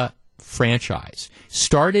Pizza franchise.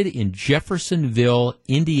 Started in Jeffersonville,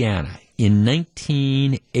 Indiana in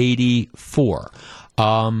 1984.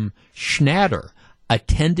 Schnatter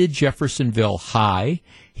attended Jeffersonville High.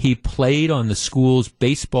 He played on the school's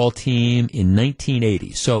baseball team in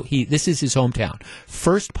 1980. So this is his hometown.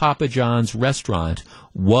 First Papa John's restaurant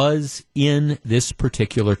was in this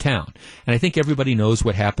particular town. And I think everybody knows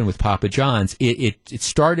what happened with Papa John's. It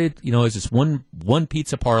started, as this one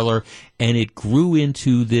pizza parlor, and it grew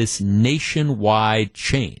into this nationwide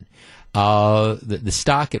chain. The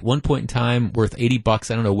stock at one point in time worth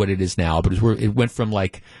 $80. I don't know what it is now, but it went from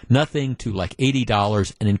like nothing to like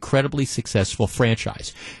 $80, an incredibly successful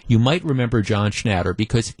franchise. You might remember John Schnatter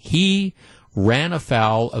because he ran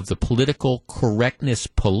afoul of the political correctness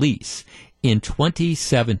police in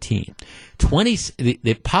 2017.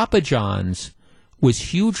 The Papa John's was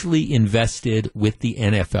hugely invested with the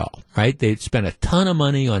NFL, right? They spent a ton of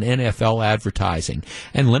money on NFL advertising.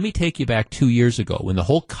 And let me take you back 2 years ago when the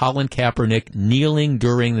whole Colin Kaepernick kneeling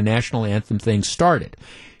during the national anthem thing started.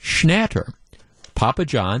 Schnatter, Papa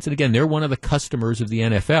John's, and again, they're one of the customers of the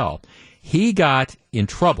NFL, he got in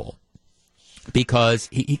trouble because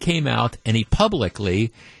he came out and he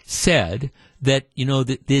publicly said that,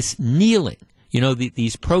 that this kneeling,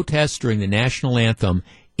 these protests during the national anthem,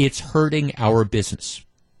 it's hurting our business,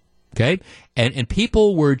 okay? And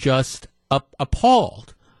people were just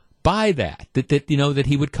appalled by that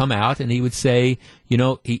he would come out and he would say,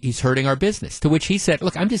 he's hurting our business. To which he said,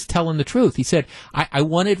 look, I'm just telling the truth. He said, I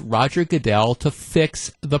wanted Roger Goodell to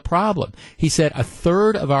fix the problem. He said a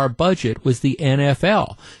third of our budget was the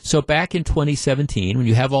NFL. So back in 2017, when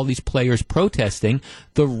you have all these players protesting,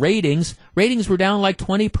 the ratings were down like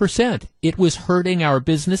 20%. It was hurting our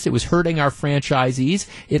business. It was hurting our franchisees.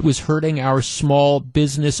 It was hurting our small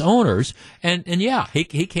business owners. And yeah, he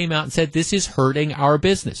came out and said, this is hurting our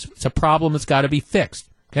business. It's a problem that's got to be fixed.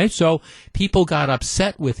 Okay, so people got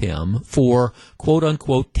upset with him for, quote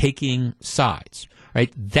unquote, taking sides, right?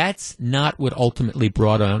 That's not what ultimately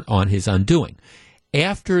brought on his undoing.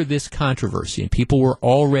 After this controversy, and people were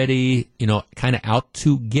already, kind of out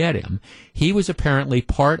to get him, he was apparently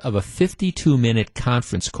part of a 52-minute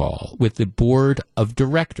conference call with the board of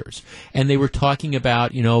directors. And they were talking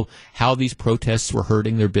about, how these protests were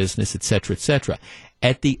hurting their business, et cetera, et cetera.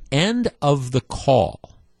 At the end of the call,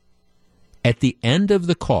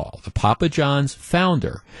 the Papa John's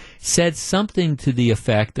founder said something to the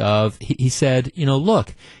effect of, he said,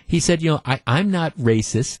 look, I'm not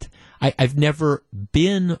racist. I've never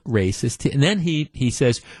been racist. And then he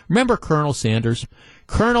says, remember Colonel Sanders?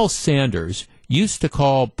 Colonel Sanders used to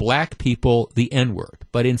call black people the N-word,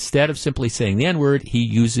 but instead of simply saying the N-word, he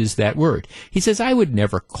uses that word. He says, I would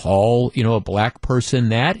never call, a black person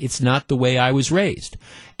that. It's not the way I was raised.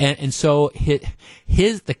 And so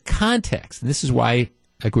the context, and this is why,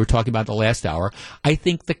 like we were talking about the last hour, I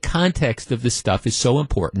think the context of this stuff is so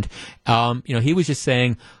important. He was just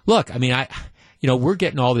saying, look, we're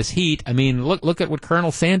getting all this heat. Look at what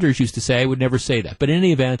Colonel Sanders used to say. I would never say that. But in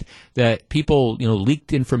any event, that people,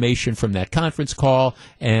 leaked information from that conference call,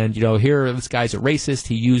 and, here, this guy's a racist.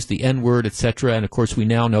 He used the N-word, etc. And, of course, we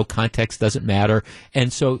now know context doesn't matter.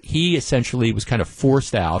 And so he essentially was kind of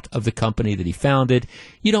forced out of the company that he founded.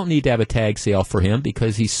 You don't need to have a tag sale for him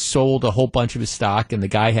because he sold a whole bunch of his stock, and the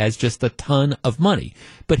guy has just a ton of money.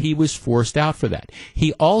 But he was forced out for that.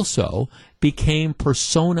 He also became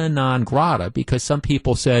persona non grata because some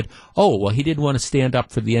people said, oh, well, he didn't want to stand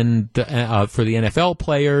up for the NFL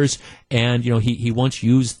players, and he once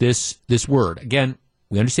used this word. Again,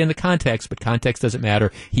 we understand the context, but context doesn't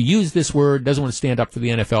matter. He used this word, doesn't want to stand up for the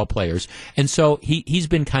NFL players, and so he's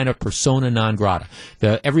been kind of persona non grata.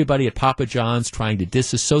 Everybody at Papa John's trying to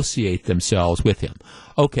disassociate themselves with him.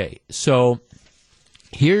 Okay, so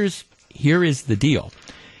here is the deal.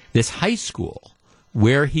 This high school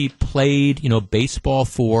where he played, baseball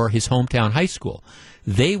for his hometown high school,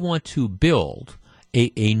 they want to build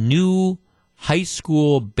a new high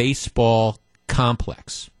school baseball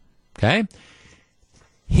complex. Okay?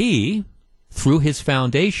 He, through his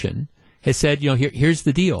foundation, has said, here's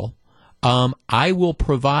the deal. I will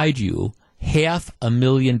provide you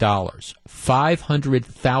 $500,000,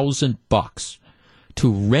 $500,000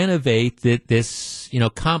 to renovate this,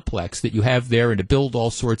 complex that you have there and to build all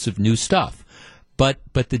sorts of new stuff. But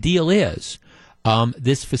the deal is,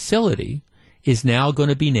 this facility is now going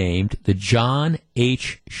to be named the John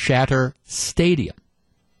H. Shatter Stadium.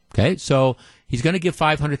 Okay, so he's going to give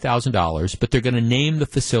 $500,000, but they're going to name the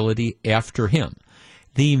facility after him.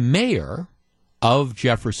 The mayor of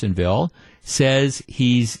Jeffersonville says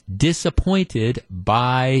he's disappointed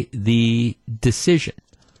by the decision.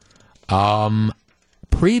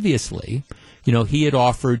 Previously, he had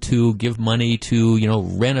offered to give money to,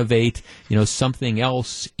 renovate, something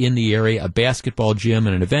else in the area, a basketball gym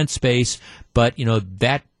and an event space, but,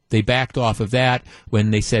 that they backed off of that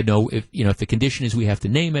when they said, no, if the condition is we have to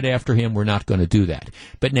name it after him, we're not going to do that.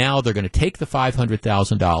 But now they're going to take the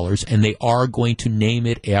 $500,000 and they are going to name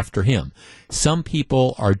it after him. Some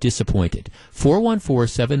people are disappointed.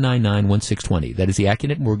 414-799-1620. That is the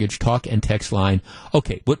Acunet Mortgage talk and text line.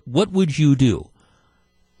 Okay, what would you do?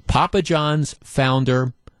 Papa John's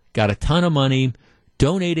founder got a ton of money,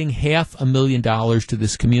 donating $500,000 to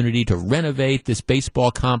this community to renovate this baseball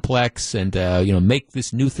complex and make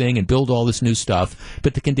this new thing and build all this new stuff.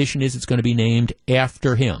 But the condition is it's going to be named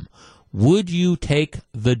after him. Would you take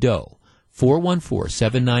the dough?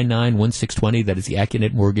 414-799-1620. That is the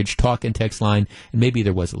Acunet Mortgage talk and text line. And maybe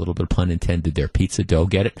there was a little bit of pun intended there. Pizza dough,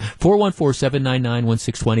 get it?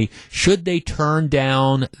 414-799-1620. Should they turn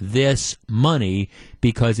down this money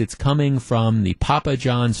because it's coming from the Papa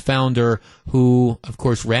John's founder who, of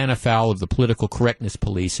course, ran afoul of the political correctness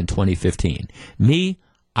police in 2015? Me,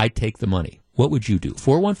 I'd take the money. What would you do?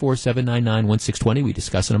 414-799-1620. We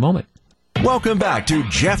discuss in a moment. Welcome back to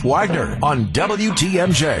Jeff Wagner on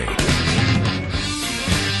WTMJ.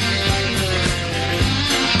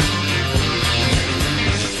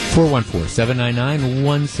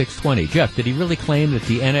 414-799-1620. Jeff, did he really claim that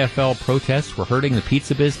the NFL protests were hurting the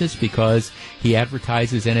pizza business because he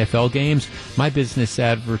advertises NFL games? My business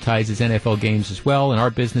advertises NFL games as well, and our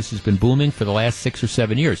business has been booming for the last 6 or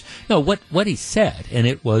 7 years. No, what he said, and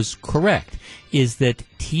it was correct, is that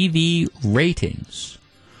TV ratings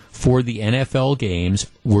for the NFL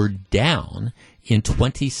games were down in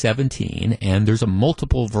 2017, and there's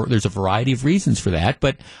a variety of reasons for that.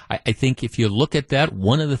 But I think if you look at that,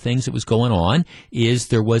 one of the things that was going on is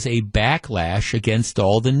there was a backlash against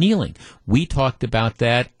all the kneeling. We talked about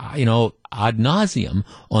that, ad nauseum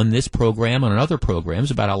on this program and on other programs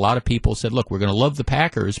about a lot of people said, look, we're going to love the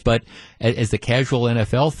Packers, but as the casual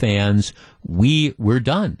NFL fans, we're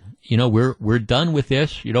done. We're done with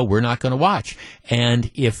this. We're not going to watch. And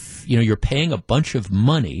if, you're paying a bunch of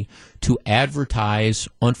money to advertise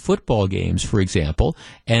on football games, for example,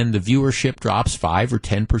 and the viewership drops 5 or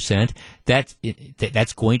 10%,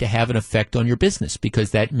 that's going to have an effect on your business because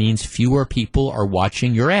that means fewer people are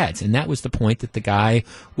watching your ads. And that was the point that the guy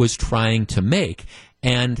was trying to make.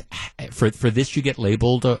 And for this, you get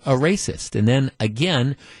labeled a racist. And then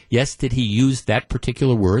again, yes, did he use that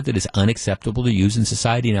particular word that is unacceptable to use in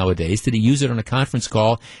society nowadays? Did he use it on a conference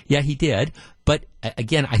call? Yeah, he did. But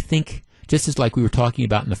again, I think just as like we were talking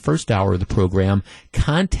about in the first hour of the program,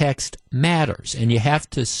 context matters. And you have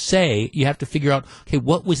to figure out, okay,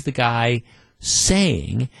 what was the guy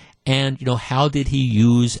saying? And, how did he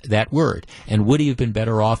use that word? And would he have been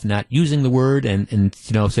better off not using the word and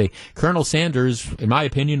say, Colonel Sanders, in my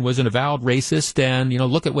opinion, was an avowed racist, and,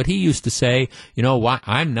 look at what he used to say, why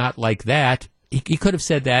I'm not like that. He could have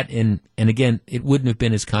said that, and again, it wouldn't have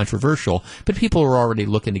been as controversial, but people were already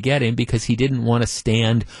looking to get him because he didn't want to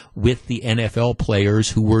stand with the NFL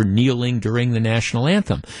players who were kneeling during the national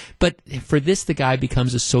anthem. But for this, the guy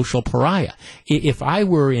becomes a social pariah. If I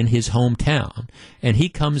were in his hometown and he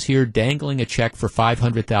comes here dangling a check for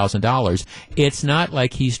 $500,000, it's not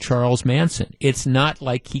like he's Charles Manson. It's not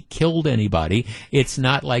like he killed anybody. It's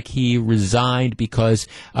not like he resigned because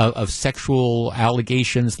of sexual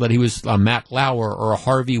allegations that he was Matt Lauer or a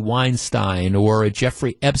Harvey Weinstein or a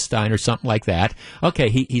Jeffrey Epstein or something like that. Okay,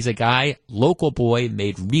 he's a guy, local boy,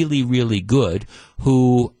 made really, really good,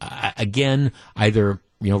 who, again, either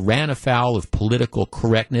ran afoul of political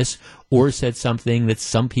correctness or said something that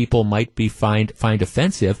some people might find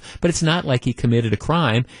offensive, but it's not like he committed a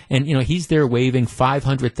crime. And, he's there waving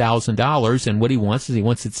 $500,000, and what he wants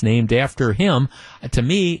it's named after him. To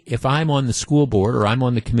me, if I'm on the school board or I'm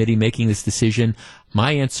on the committee making this decision,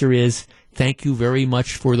 my answer is, thank you very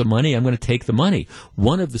much for the money. I'm going to take the money.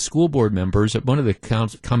 One of the school board members, one of the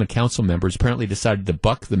common council members, apparently decided to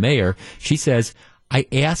buck the mayor. She says, I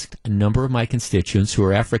asked a number of my constituents who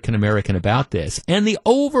are African American about this, and the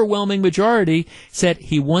overwhelming majority said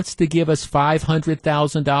he wants to give us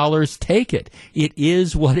 $500,000. Take it. It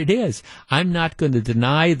is what it is. I'm not going to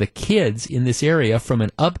deny the kids in this area from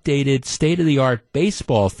an updated, state-of-the-art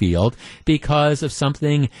baseball field because of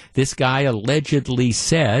something this guy allegedly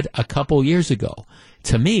said a couple years ago.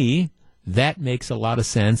 To me, that makes a lot of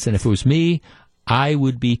sense, and if it was me, I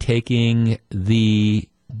would be taking the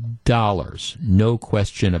dollars, no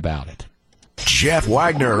question about it. Jeff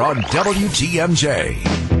Wagner on WTMJ.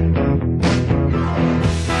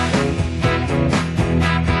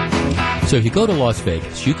 So if you go to Las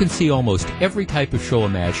Vegas, you can see almost every type of show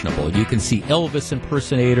imaginable. You can see Elvis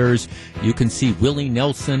impersonators. You can see Willie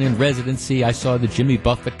Nelson in residency. I saw the Jimmy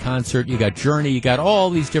Buffett concert. You got Journey. You got all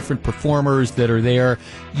these different performers that are there.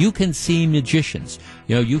 You can see magicians.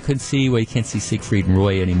 You can see, well, you can't see Siegfried and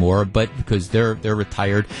Roy anymore, but because they're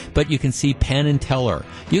retired. But you can see Penn and Teller.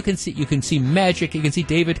 You can see magic. You can see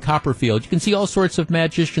David Copperfield. You can see all sorts of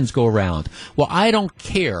magicians go around. Well, I don't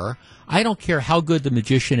care. I don't care how good the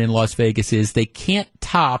magician in Las Vegas is. They can't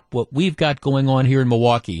top what we've got going on here in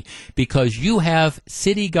Milwaukee, because you have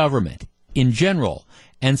city government in general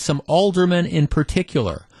and some aldermen in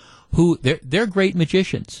particular who they're great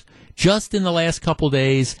magicians. Just in the last couple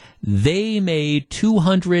days, they made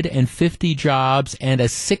 250 jobs and a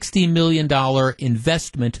 $60 million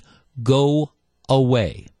investment go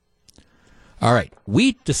away. All right,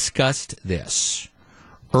 we discussed this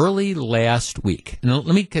early last week. Now,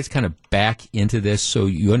 let me just kind of back into this so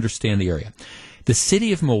you understand the area. The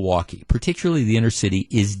city of Milwaukee, particularly the inner city,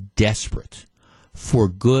 is desperate for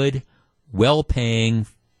good, well-paying,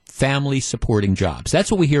 family-supporting jobs. That's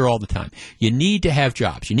what we hear all the time. You need to have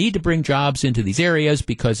jobs. You need to bring jobs into these areas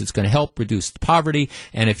because it's going to help reduce the poverty.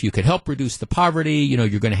 And if you could help reduce the poverty, you're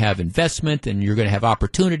going to have investment and you're going to have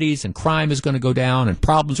opportunities, and crime is going to go down and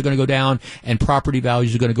problems are going to go down and property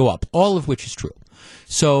values are going to go up, all of which is true.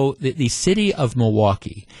 So the city of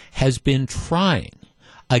Milwaukee has been trying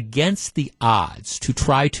against the odds to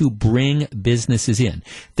try to bring businesses in.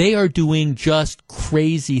 They are doing just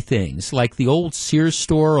crazy things, like the old Sears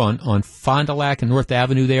store on Fond du Lac and North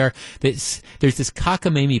Avenue there. There's this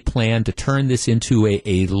cockamamie plan to turn this into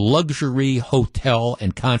a luxury hotel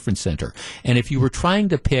and conference center. And if you were trying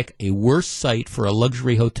to pick a worse site for a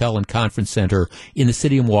luxury hotel and conference center in the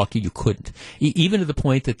city of Milwaukee, you couldn't. Even to the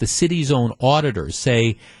point that the city's own auditors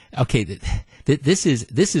say, okay, this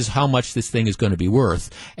is how much this thing is going to be worth.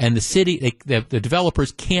 And the city, the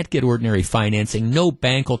developers can't get ordinary financing. No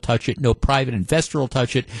bank will touch it. No private investor will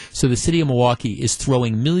touch it. So the city of Milwaukee is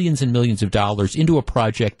throwing millions and millions of dollars into a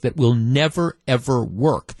project that will never, ever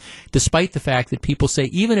work, despite the fact that people say,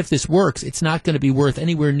 even if this works, it's not going to be worth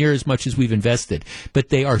anywhere near as much as we've invested. But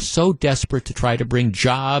they are so desperate to try to bring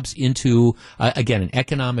jobs into, again, an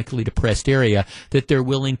economically depressed area, that they're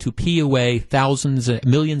willing to pee away thousands,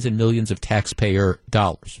 millions and millions of taxpayer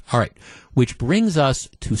dollars. All right, which brings us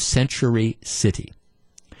to Century City.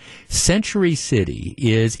 Century City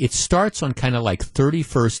it starts on kind of like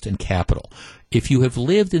 31st and Capitol. If you have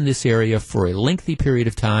lived in this area for a lengthy period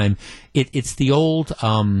of time, it's the old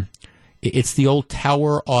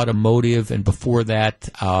Tower Automotive, and before that,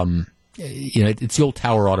 it's the old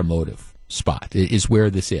Tower Automotive spot is where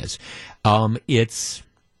this is. It's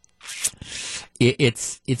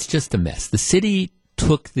just a mess. The city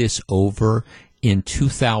took this over in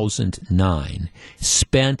 2009,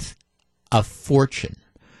 spent a fortune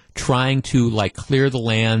trying to clear the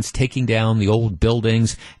lands, taking down the old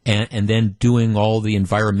buildings, and then doing all the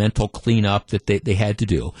environmental cleanup that they had to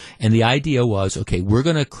do. And the idea was, okay, we're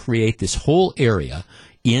going to create this whole area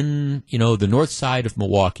in, the north side of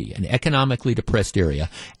Milwaukee, an economically depressed area,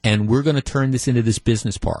 and we're going to turn this into this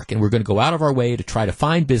business park, and we're going to go out of our way to try to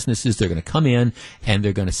find businesses. They're going to come in, and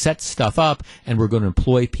they're going to set stuff up, and we're going to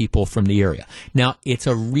employ people from the area. Now, it's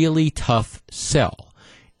a really tough sell,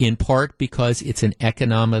 in part because it's an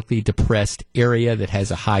economically depressed area that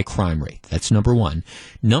has a high crime rate. That's number one.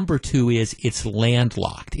 Number two is it's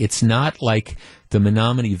landlocked. It's not like the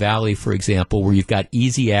Menominee Valley, for example, where you've got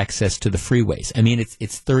easy access to the freeways. I mean, it's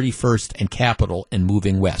 31st and Capitol and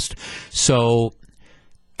moving west. So,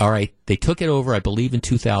 all right, they took it over, I believe, in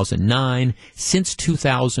 2009. Since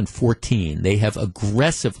 2014, they have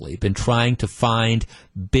aggressively been trying to find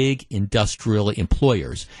big industrial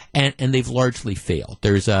employers, and they've largely failed.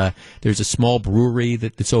 There's a small brewery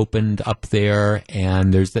that's opened up there,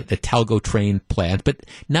 and there's the Talgo train plant, but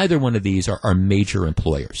neither one of these are major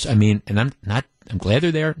employers. I mean, and I'm glad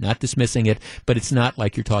they're there, not dismissing it, but it's not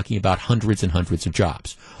like you're talking about hundreds and hundreds of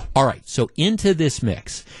jobs. All right, so into this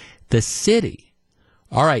mix, the city,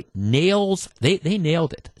 all right, they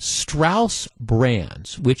nailed it. Strauss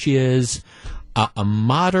Brands, which is a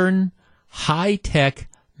modern, high-tech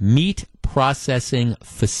meat processing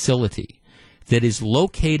facility that is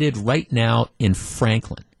located right now in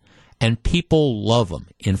Franklin, and people love them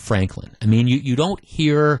in Franklin. I mean, you don't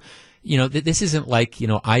hear... this isn't like,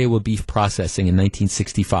 Iowa beef processing in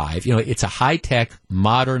 1965. It's a high-tech,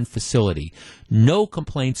 modern facility. No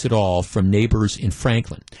complaints at all from neighbors in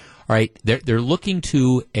Franklin. All right, they're looking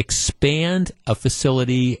to expand a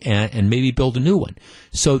facility and maybe build a new one.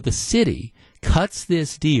 So the city cuts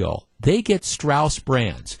this deal. They get Strauss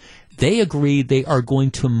Brands. They agree they are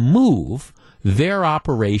going to move their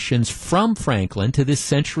operations from Franklin to this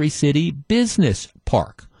Century City Business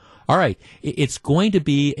Park. All right, it's going to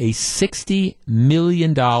be a $60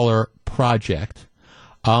 million project.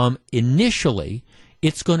 Initially,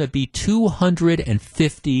 it's going to be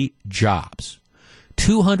 250 jobs.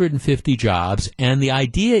 250 jobs, and the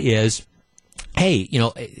idea is, hey,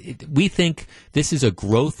 we think this is a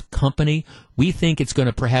growth company. We think it's going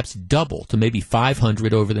to perhaps double to maybe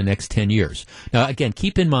 500 over the next 10 years. Now, again,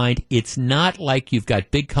 keep in mind, it's not like you've got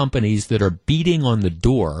big companies that are beating on the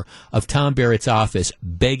door of Tom Barrett's office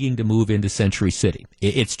begging to move into Century City.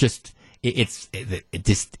 It's just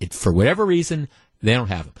for whatever reason, they don't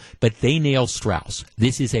have them. But they nail Strauss.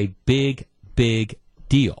 This is a big, big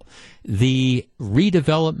deal. The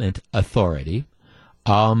Redevelopment Authority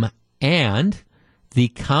and the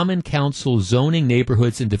Common Council Zoning,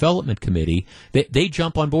 Neighborhoods, and Development Committee, they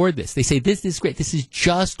jump on board this. They say, this is great. This is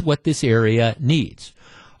just what this area needs.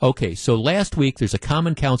 Okay, so last week there's a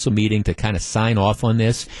Common Council meeting to kind of sign off on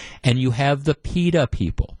this, and you have the PETA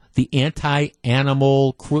people, the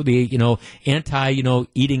anti-animal,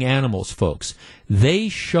 eating animals folks. They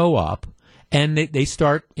show up. And they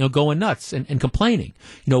start, going nuts and complaining.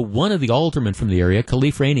 One of the aldermen from the area,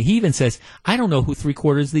 Khalif Rainey, he even says, I don't know who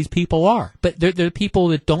 3/4 of these people are, but they're people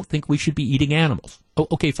that don't think we should be eating animals. Oh,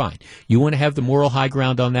 okay, fine. You want to have the moral high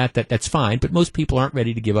ground on that's fine, but most people aren't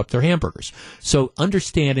ready to give up their hamburgers. So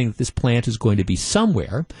understanding that this plant is going to be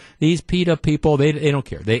somewhere, these PETA people, they don't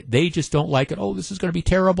care. They just don't like it. Oh, this is going to be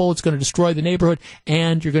terrible. It's going to destroy the neighborhood,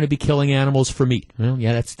 and you're going to be killing animals for meat. Well,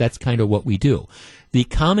 yeah, that's kind of what we do. The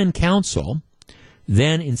Common Council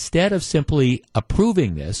then, instead of simply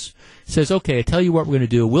approving this, says, okay, I tell you what we're going to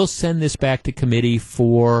do. We'll send this back to committee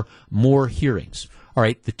for more hearings. All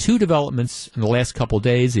right, the two developments in the last couple of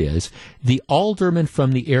days is the alderman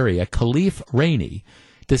from the area, Khalif Rainey,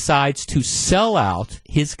 decides to sell out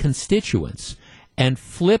his constituents and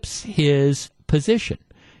flips his position.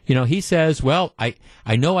 He says, well, I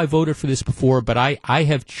know I voted for this before, but I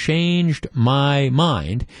have changed my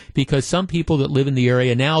mind because some people that live in the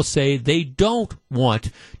area now say they don't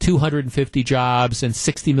want 250 jobs and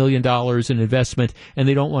 $60 million in investment, and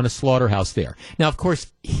they don't want a slaughterhouse there. Now, of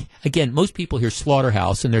course, again, most people hear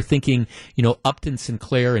slaughterhouse, and they're thinking, Upton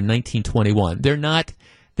Sinclair in 1921.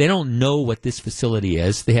 They don't know what this facility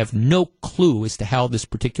is. They have no clue as to how this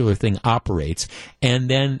particular thing operates. And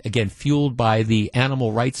then, again, fueled by the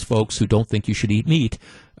animal rights folks who don't think you should eat meat,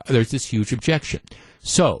 there's this huge objection.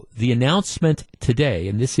 So the announcement today,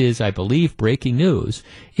 and this is, I believe, breaking news,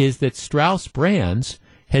 is that Strauss Brands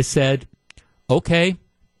has said, okay,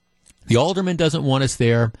 the alderman doesn't want us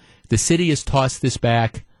there. The city has tossed this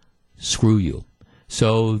back. Screw you.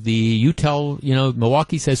 So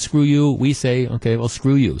Milwaukee says screw you. We say, okay, well,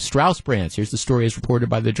 screw you. Strauss Brands, here's the story as reported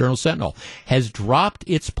by the Journal Sentinel, has dropped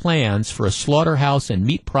its plans for a slaughterhouse and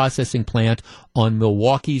meat processing plant on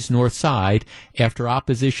Milwaukee's north side after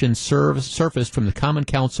opposition surfaced from the Common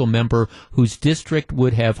Council member whose district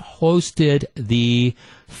would have hosted the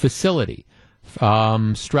facility.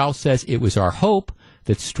 Strauss says it was our hope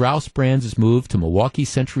that Strauss Brands' move to Milwaukee's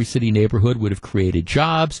Century City neighborhood would have created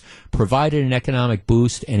jobs, provided an economic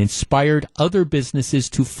boost, and inspired other businesses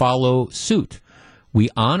to follow suit. We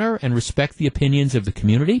honor and respect the opinions of the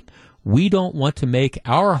community. We don't want to make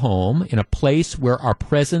our home in a place where our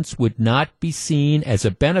presence would not be seen as a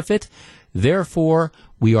benefit. Therefore,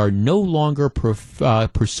 we are no longer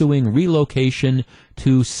pursuing relocation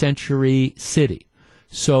to Century City.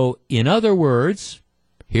 So, in other words,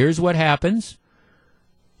 here's what happens.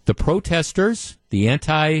 The protesters, the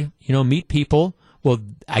anti-meat people, well,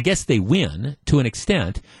 I guess they win to an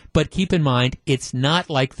extent, but keep in mind, it's not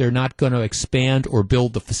like they're not going to expand or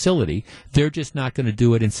build the facility. They're just not going to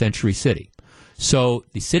do it in Century City. So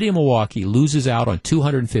the city of Milwaukee loses out on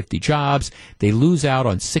 250 jobs. They lose out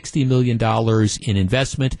on $60 million in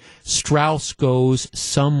investment. Strauss goes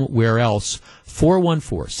somewhere else.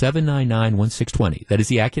 414-799-1620. That is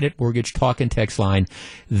the Accurate Mortgage talk and text line.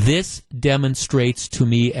 This demonstrates to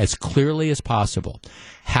me as clearly as possible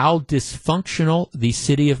how dysfunctional the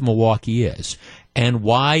city of Milwaukee is and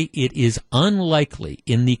why it is unlikely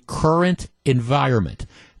in the current environment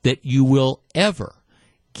that you will ever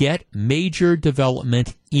get major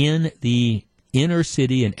development in the inner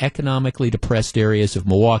city and economically depressed areas of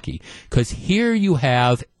Milwaukee. Because here you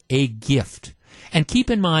have a gift. And keep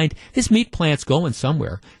in mind, this meat plant's going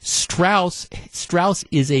somewhere. Strauss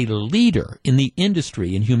is a leader in the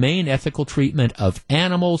industry in humane, ethical treatment of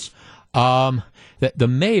animals. The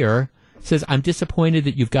mayor says, I'm disappointed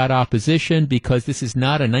that you've got opposition because this is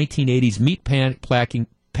not a 1980s meat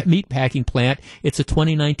meat packing plant. It's a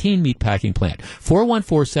 2019 meat packing plant.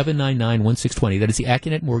 414-799-1620. That is the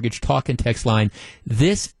Accunet Mortgage talk and text line.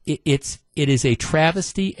 It is a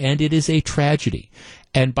travesty and it is a tragedy.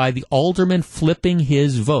 And by the alderman flipping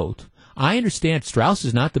his vote, I understand Strauss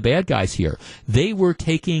is not the bad guys here. They were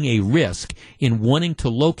taking a risk in wanting to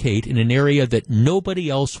locate in an area that nobody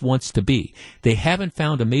else wants to be. They haven't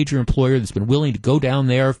found a major employer that's been willing to go down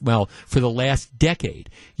there, well, for the last decade.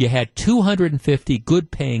 You had 250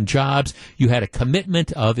 good-paying jobs. You had a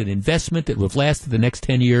commitment of an investment that would have lasted the next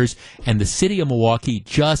 10 years, and the city of Milwaukee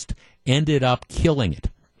just ended up killing it.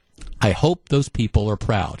 I hope those people are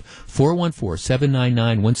proud.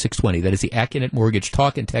 414-799-1620. That is the Accunet Mortgage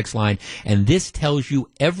talk and text line. And this tells you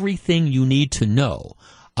everything you need to know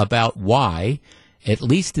about why, at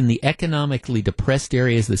least in the economically depressed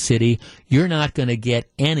areas of the city, you're not going to get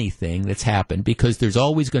anything that's happened because there's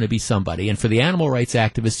always going to be somebody. And for the animal rights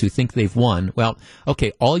activists who think they've won, well,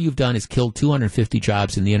 okay, all you've done is killed 250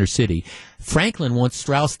 jobs in the inner city. Franklin wants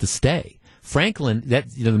Strauss to stay. Franklin,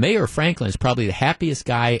 the mayor of Franklin is probably the happiest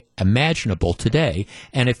guy imaginable today.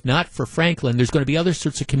 And if not for Franklin, there's going to be other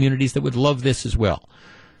sorts of communities that would love this as well.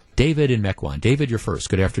 David in Mequon. David, you're first.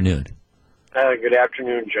 Good afternoon. Good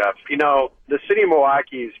afternoon, Jeff. You know, the city of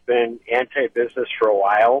Milwaukee's been anti-business for a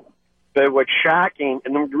while. But what's shocking,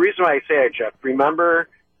 and the reason why I say that, Jeff, remember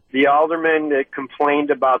the alderman that complained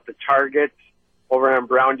about the Target over on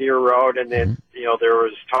Brown Deer Road, and then, there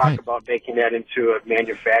was talk about making that into a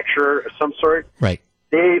manufacturer of some sort. Right.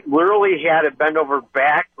 They literally had to bend over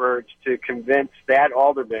backwards to convince that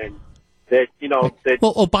alderman that,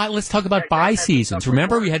 let's talk about buy seasons.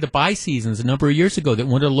 Remember, we had the buy seasons a number of years ago that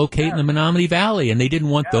wanted to locate in the Menominee Valley, and they didn't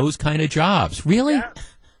want those kind of jobs. Really? Yeah.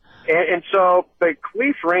 And so, but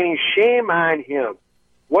Khalif Rainey, shame on him.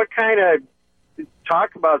 What kind of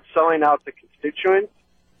talk about selling out the constituents?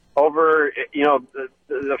 Over,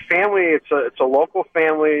 the family, it's a local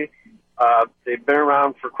family. They've been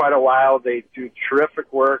around for quite a while. They do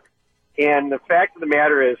terrific work. And the fact of the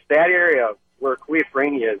matter is that area where Khalif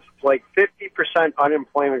Rainey is, it's like 50%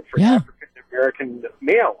 unemployment for African-American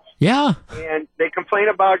males. Yeah. And they complain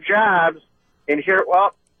about jobs. And here,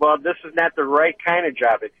 well, this is not the right kind of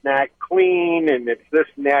job. It's not clean, and it's this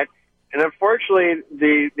and that. And unfortunately,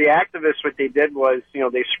 the activists, what they did was,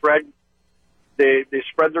 they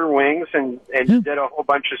spread their wings and did a whole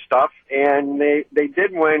bunch of stuff, and they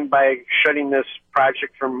did win by shutting this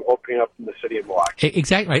project from opening up in the city of Milwaukee.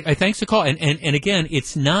 Exactly. Thanks for the call. And again,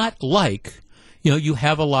 it's not like you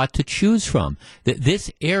have a lot to choose from. That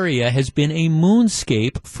this area has been a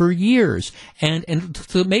moonscape for years, and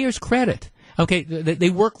to the mayor's credit. Okay, they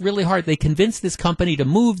work really hard. They convinced this company to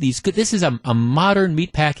move these. This is a modern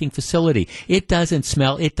meatpacking facility. It doesn't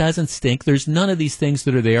smell. It doesn't stink. There's none of these things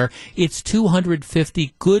that are there. It's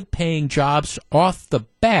 250 good-paying jobs off the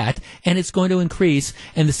bat, and it's going to increase.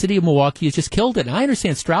 And the city of Milwaukee has just killed it. And I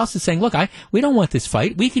understand Strauss is saying, look, we don't want this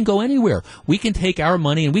fight. We can go anywhere. We can take our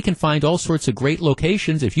money, and we can find all sorts of great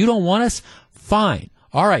locations. If you don't want us, fine.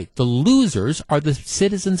 All right, the losers are the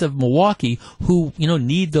citizens of Milwaukee who,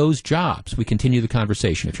 need those jobs. We continue the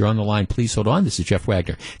conversation. If you're on the line, please hold on. This is Jeff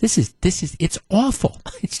Wagner. It's awful.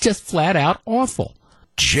 It's just flat out awful.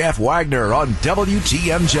 Jeff Wagner on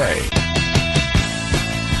WTMJ.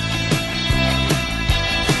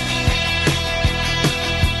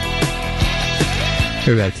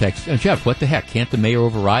 Here we got a text. Jeff, what the heck? Can't the mayor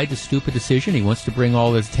override the stupid decision? He wants to bring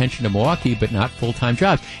all his attention to Milwaukee, but not full-time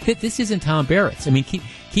jobs. This isn't Tom Barrett's.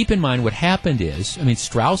 Keep in mind what happened is,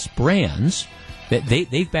 Strauss Brands,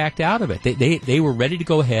 they've backed out of it. They were ready to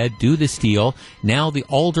go ahead, do this deal. Now the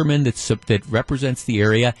alderman that represents the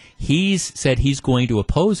area, he's said he's going to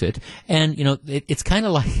oppose it. And, it's kind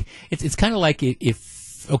of like, it's kind of like if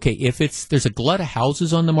there's a glut of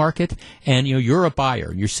houses on the market and, you're a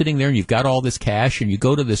buyer and you're sitting there and you've got all this cash and you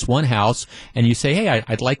go to this one house and you say, hey,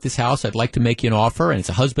 I'd like this house. I'd like to make you an offer. And it's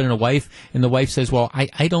a husband and a wife. And the wife says, well,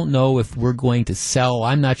 I don't know if we're going to sell.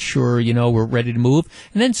 I'm not sure, we're ready to move.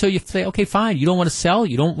 And then so you say, okay, fine. You don't want to sell.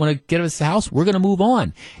 You don't want to get us the house. We're going to move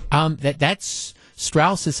on. That's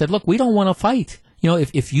Strauss has said, look, we don't want to fight.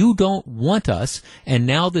 If you don't want us, and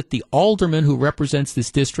now that the alderman who represents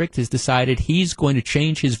this district has decided he's going to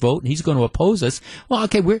change his vote and he's going to oppose us, well,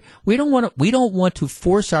 okay, we don't want to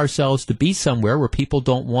force ourselves to be somewhere where people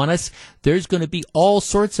don't want us. There's going to be all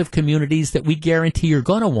sorts of communities that we guarantee are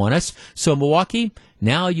going to want us. So Milwaukee,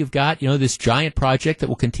 now you've got, this giant project that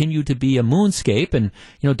will continue to be a moonscape, and,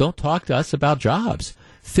 don't talk to us about jobs.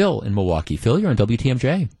 Phil in Milwaukee. Phil, you're on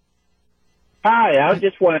WTMJ. Hi, I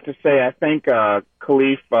just wanted to say I think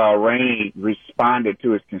Khalif Rainey responded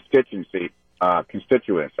to his constituents. I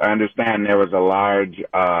understand there was a large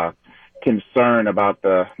concern about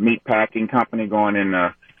the meat packing company going in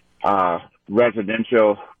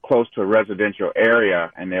residential, close to a residential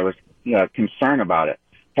area, and there was concern about it.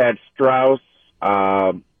 Had Strauss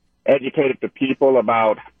educated the people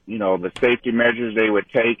about, the safety measures they would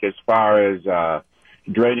take as far as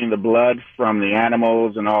draining the blood from the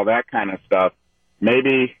animals and all that kind of stuff,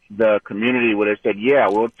 maybe the community would have said, yeah,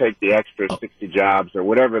 we'll take the extra 60 jobs or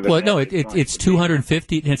whatever. It's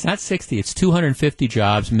 250. It's not 60. It's 250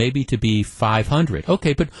 jobs, maybe to be 500.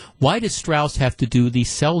 Okay, but why does Strauss have to do the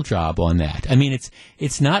sell job on that? I mean,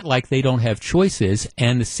 it's not like they don't have choices,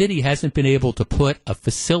 and the city hasn't been able to put a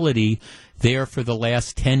facility there for the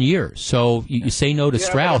last 10 years. So you say no to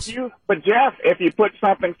Strauss. But Jeff, if you put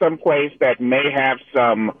something someplace that may have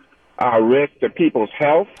some risk to people's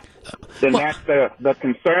health, then that's the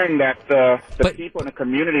concern that the people in the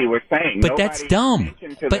community were saying. But that's dumb.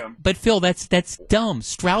 But Phil, that's dumb.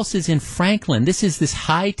 Strauss is in Franklin. This is this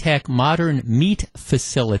high-tech, modern meat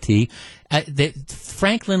facility.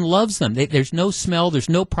 Franklin loves them. There's no smell. There's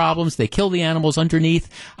no problems. They kill the animals underneath.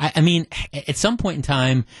 I mean, at some point in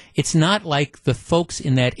time, it's not like the folks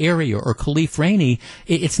in that area or Khalif Rainey,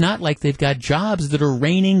 it's not like they've got jobs that are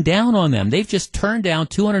raining down on them. They've just turned down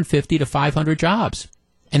 250 to 500 jobs.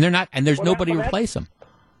 And they're not, and there's nobody to replace them.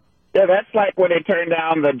 Yeah, that's like when they turned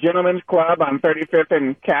down the Gentlemen's Club on 35th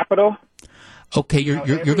and Capitol. Okay, you're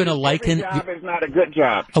going to liken. Every job is not a good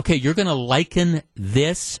job. Okay, you're going to liken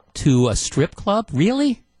this to a strip club,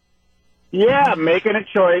 really? Yeah, making a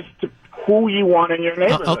choice to who you want in your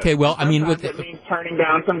neighborhood. Okay, well, I mean, it means turning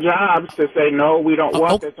down some jobs to say no, we don't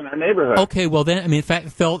want this in our neighborhood. Okay, well then, I mean, in fact,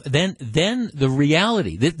 Phil, then the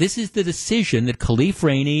reality. This is the decision that Khalif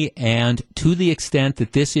Rainey, and to the extent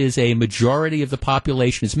that this is a majority of the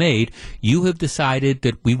population has made, you have decided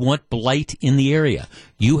that we want blight in the area.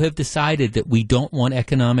 You have decided that we don't want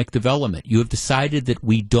economic development. You have decided that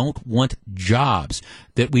we don't want jobs,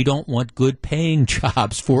 that we don't want good paying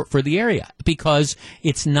jobs for the area, because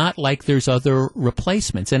it's not like there's other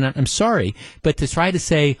replacements. And I'm sorry, but to try to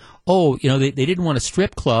say, they didn't want a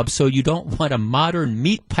strip club, so you don't want a modern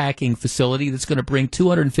meat packing facility that's going to bring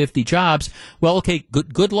 250 jobs. Well, okay,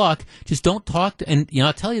 good luck. Just don't talk. And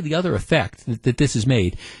I'll tell you the other effect that this has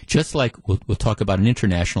made. Just like we'll talk about an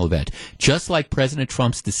international event. Just like President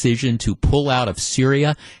Trump's decision to pull out of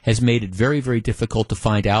Syria has made it very, very difficult to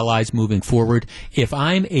find allies moving forward. If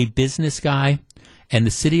I'm a business guy, and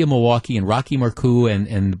the city of Milwaukee and Rocky Marcoux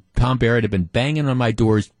and Tom Barrett have been banging on my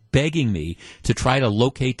doors, begging me to try to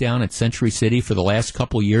locate down at Century City for the last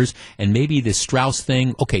couple of years, and maybe this Strauss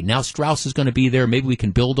thing, okay, now Strauss is going to be there, maybe we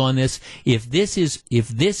can build on this. If this is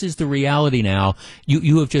the reality now,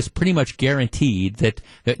 you have just pretty much guaranteed that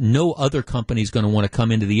no other company is going to want to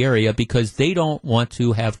come into the area, because they don't want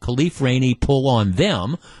to have Khalif Rainey pull on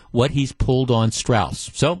them what he's pulled on Strauss.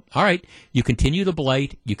 So, all right, you continue the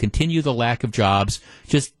blight, you continue the lack of jobs,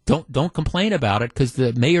 just don't complain about it, because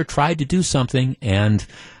the mayor tried to do something, and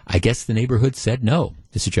I guess the neighborhood said no.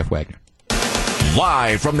 This is Jeff Wagner.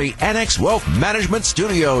 Live from the Annex Wealth Management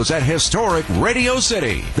Studios at historic Radio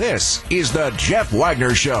City, this is the Jeff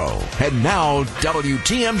Wagner Show. And now,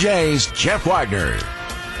 WTMJ's Jeff Wagner.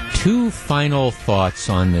 Two final thoughts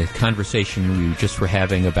on the conversation we just were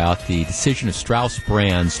having about the decision of Strauss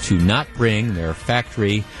Brands to not bring their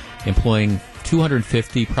factory employing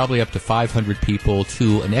 250, probably up to 500 people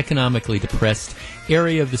to an economically depressed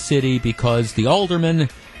area of the city because the alderman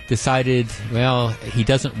decided, well, he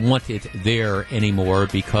doesn't want it there anymore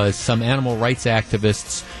because some animal rights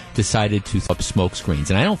activists decided to throw up smoke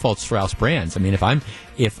screens. And I don't fault Strauss Brands. I mean, if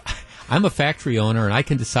I'm a factory owner and I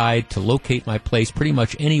can decide to locate my place pretty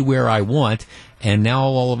much anywhere I want, and now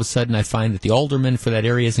all of a sudden I find that the alderman for that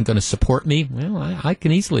area isn't going to support me, well, I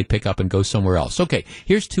can easily pick up and go somewhere else. Okay,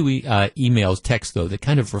 here's two emails, texts, though, that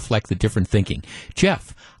kind of reflect the different thinking.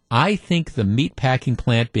 Jeff, I think the meat packing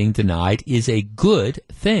plant being denied is a good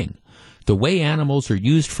thing. The way animals are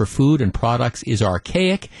used for food and products is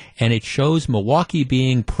archaic, and it shows Milwaukee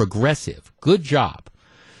being progressive. Good job.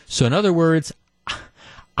 So in other words,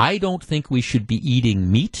 I don't think we should be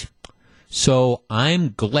eating meat, so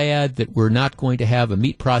I'm glad that we're not going to have a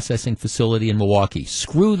meat processing facility in Milwaukee.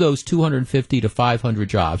 Screw those 250 to 500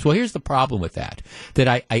 jobs. Well, here's the problem with that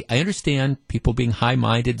I understand people being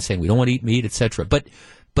high-minded and saying we don't want to eat meat, etc.,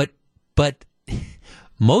 but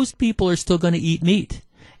most people are still going to eat meat.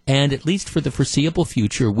 And at least for the foreseeable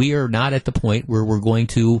future, we are not at the point where we're going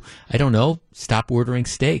to, I don't know, stop ordering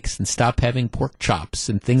steaks and stop having pork chops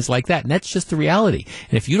and things like that. And that's just the reality.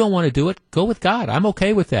 And if you don't want to do it, go with God. I'm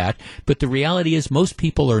okay with that. But the reality is most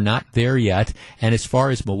people are not there yet. And as far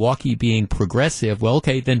as Milwaukee being progressive, well,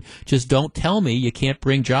 okay, then just don't tell me you can't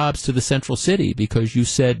bring jobs to the central city because you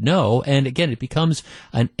said no. And again, it becomes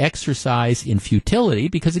an exercise in futility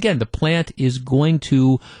because, again, the plant is going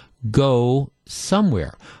to go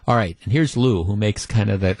somewhere. All right, and here's Lou, who makes kind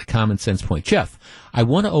of the common sense point. Jeff, I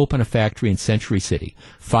want to open a factory in Century City.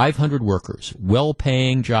 500 workers,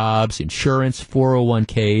 well-paying jobs, insurance,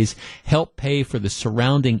 401ks, help pay for the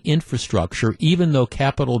surrounding infrastructure, even though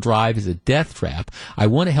Capitol Drive is a death trap. I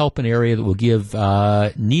want to help an area that will give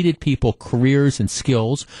needed people careers and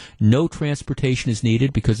skills. No transportation is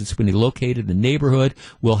needed because it's going to be located in the neighborhood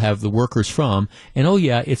we'll have the workers from. And oh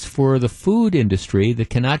yeah, it's for the food industry that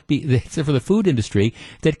cannot be, it's for the food industry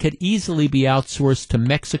that could easily be outsourced to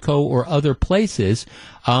Mexico or other places.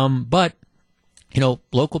 But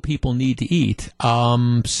local people need to eat.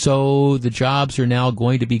 So the jobs are now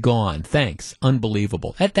going to be gone. Thanks.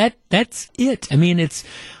 Unbelievable. That's it. I mean, it's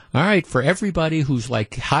all right for everybody who's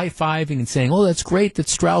like high-fiving and saying, oh, that's great that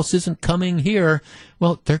Strauss isn't coming here.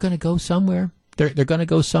 Well, they're going to go somewhere. They're going to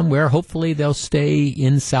go somewhere. Hopefully they'll stay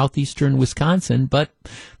in southeastern Wisconsin, but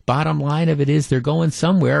bottom line of it is they're going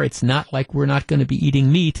somewhere. It's not like we're not going to be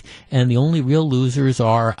eating meat, and the only real losers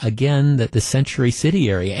are, again, the Century City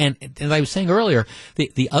area. And as I was saying earlier,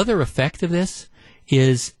 the other effect of this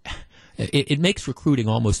is it makes recruiting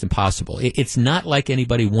almost impossible. It's not like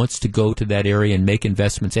anybody wants to go to that area and make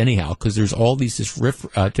investments anyhow, because there's all these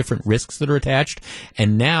different risks that are attached,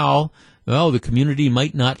 and now, well, the community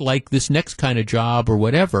might not like this next kind of job or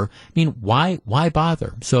whatever. I mean, why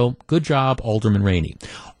bother? So, good job, Alderman Rainey.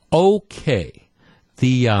 Okay.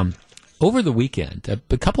 Over the weekend,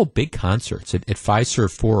 a couple big concerts at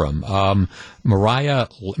Fiserv Forum.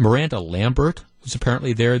 Miranda Lambert was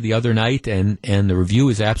apparently there the other night, and the review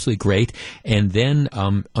is absolutely great. And then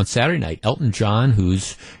on Saturday night, Elton John,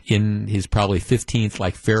 who's in his probably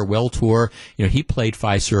 15th farewell tour, he played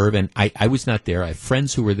Fiserv, and I was not there. I have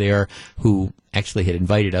friends who were there who actually had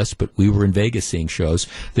invited us, but we were in Vegas seeing shows.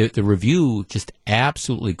 The review just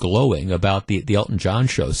absolutely glowing about the Elton John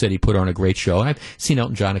show. Said he put on a great show, and I've seen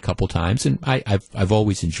Elton John a couple times, and I've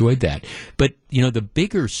always enjoyed that. But the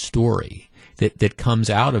bigger story that comes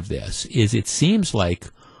out of this is it seems like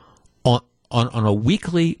on a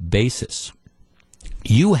weekly basis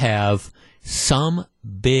you have some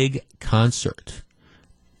big concert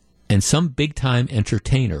and some big-time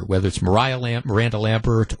entertainer, whether it's Miranda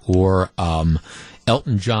Lambert or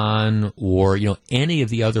Elton John or any of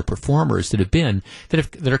the other performers that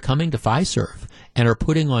are coming to Fiserv and are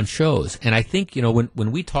putting on shows. And I think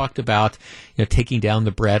when we talked about taking down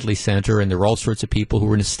the Bradley Center, and there were all sorts of people who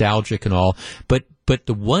were nostalgic and all, but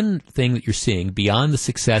the one thing that you're seeing beyond the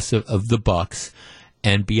success of the Bucks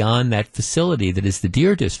and beyond that facility that is the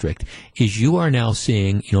Deer District is you are now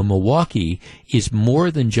seeing, Milwaukee is more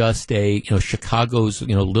than just a, Chicago's,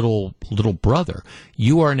 little brother.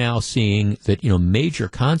 You are now seeing that, major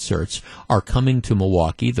concerts are coming to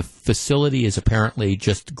Milwaukee. The facility is apparently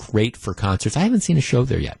just great for concerts. I haven't seen a show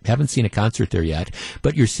there yet. Haven't seen a concert there yet.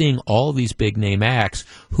 But you're seeing all these big name acts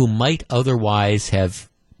who might otherwise have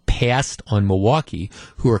passed on Milwaukee,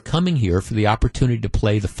 who are coming here for the opportunity to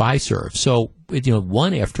play the Fiserv. So,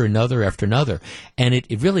 one after another, and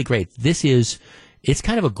it really great. It's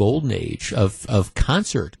kind of a golden age of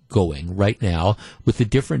concert going right now with the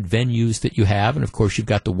different venues that you have. And of course, you've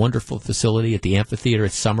got the wonderful facility at the amphitheater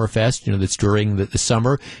at Summerfest, that's during the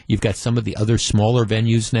summer. You've got some of the other smaller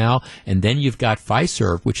venues now. And then you've got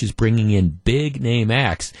Fiserv, which is bringing in big name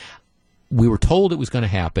acts. We were told it was going to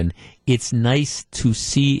happen. It's nice to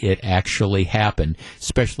see it actually happen,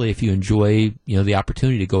 especially if you enjoy, the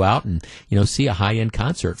opportunity to go out and, see a high-end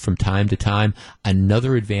concert from time to time.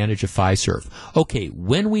 Another advantage of Fiserv. Okay,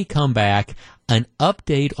 when we come back, an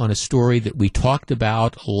update on a story that we talked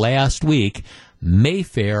about last week,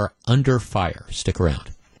 Mayfair under fire. Stick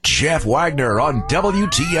around. Jeff Wagner on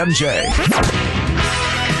WTMJ.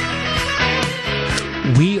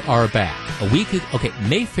 We are back.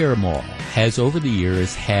 Mayfair Mall has over the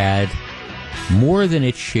years had more than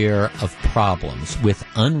its share of problems with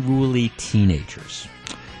unruly teenagers.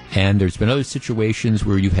 And there's been other situations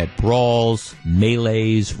where you've had brawls,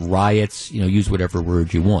 melees, riots, use whatever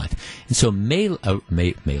word you want. And so I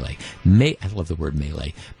love the word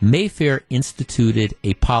melee. Mayfair instituted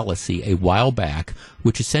a policy a while back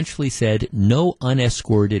which essentially said no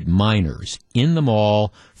unescorted minors in the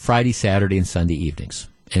mall Friday, Saturday, and Sunday evenings.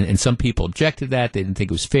 And some people objected to that. They didn't think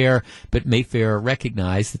it was fair. But Mayfair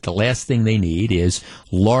recognized that the last thing they need is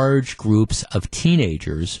large groups of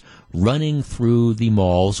teenagers running through the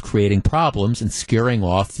malls, creating problems and scaring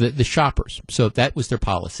off the shoppers. So that was their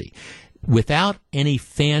policy. Without any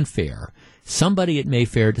fanfare, somebody at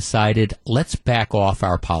Mayfair decided, let's back off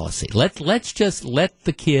our policy. Let's just let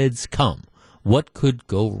the kids come. What could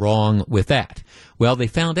go wrong with that? Well, they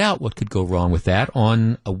found out what could go wrong with that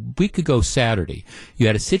on a week ago Saturday. You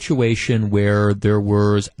had a situation where there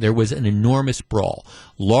was an enormous brawl.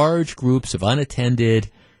 Large groups of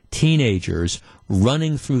unattended teenagers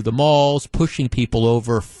running through the malls, pushing people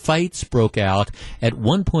over. Fights broke out. At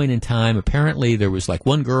one point in time, apparently there was like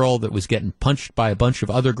one girl that was getting punched by a bunch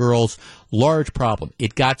of other girls. Large problem.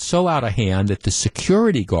 It got so out of hand that the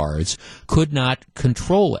security guards could not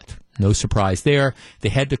control it. No surprise there. They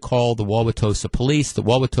had to call the Wauwatosa police. The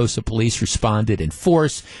Wauwatosa police responded in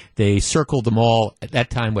force. They circled them all. At that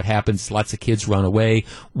time, what happens, lots of kids run away.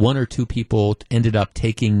 One or two people ended up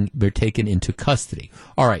taken into custody.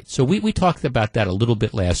 All right, so we talked about that a little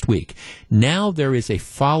bit last week. Now there is a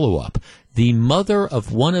follow-up. The mother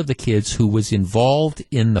of one of the kids who was involved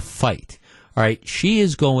in the fight, all right, she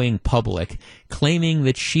is going public, claiming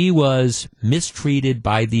that she was mistreated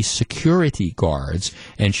by the security guards,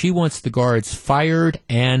 and she wants the guards fired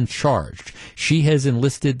and charged. She has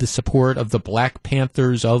enlisted the support of the Black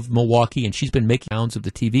Panthers of Milwaukee, and she's been making rounds of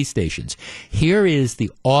the TV stations. Here is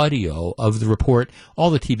the audio of the report. All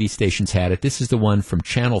the TV stations had it. This is the one from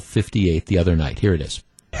Channel 58 the other night. Here it is.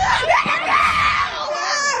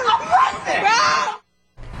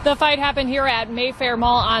 The fight happened here at Mayfair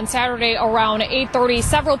Mall on Saturday around 8:30.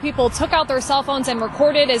 Several people took out their cell phones and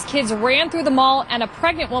recorded as kids ran through the mall and a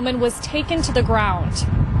pregnant woman was taken to the ground.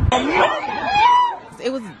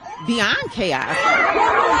 It was beyond chaos.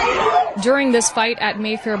 During this fight at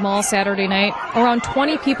Mayfair Mall Saturday night, around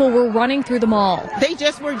 20 people were running through the mall. They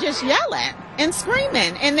were just yelling and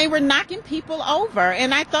screaming, and they were knocking people over,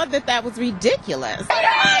 and I thought that was ridiculous.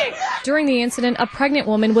 During the incident, a pregnant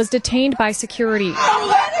woman was detained by security.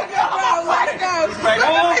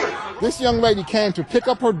 This young lady came to pick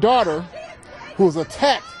up her daughter, who was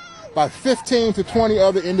attacked by 15 to 20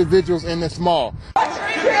 other individuals in this mall.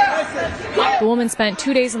 The woman spent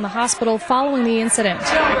 2 days in the hospital following the incident.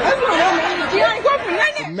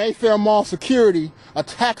 The Mayfair Mall security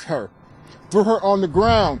attacked her, threw her on the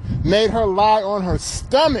ground, made her lie on her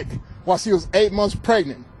stomach while she was 8 months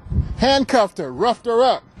pregnant, handcuffed her, roughed her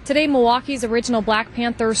up. Today, Milwaukee's original Black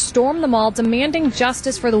Panthers stormed the mall demanding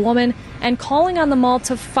justice for the woman and calling on the mall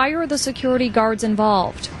to fire the security guards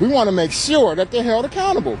involved. We want to make sure that they're held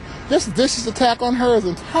accountable. This vicious attack on her is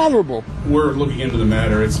intolerable. We're looking into the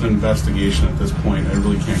matter. It's an investigation at this point. I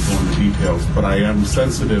really can't go into details, but I am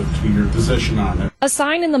sensitive to your position on it. A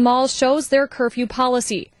sign in the mall shows their curfew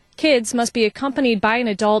policy. Kids must be accompanied by an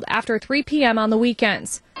adult after 3 p.m. on the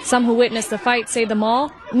weekends. Some who witnessed the fight say the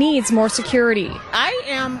mall needs more security. I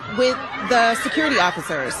am with the security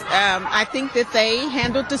officers. I think that they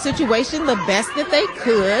handled the situation the best that they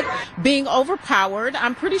could. Being overpowered,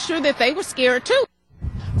 I'm pretty sure that they were scared too.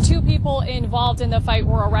 2 people involved in the fight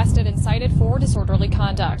were arrested and cited for disorderly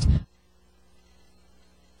conduct.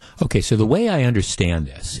 Okay, so the way I understand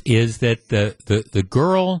this is that the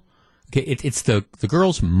girl, okay, it's the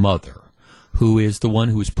girl's mother who is the one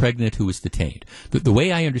who is pregnant, who is detained. The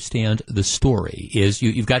way I understand the story is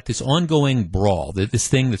you've got this ongoing brawl, this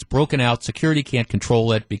thing that's broken out. Security can't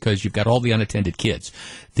control it because you've got all the unattended kids.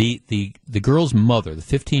 The girl's mother, the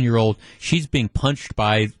 15-year-old, she's being punched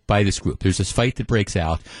by this group. There's this fight that breaks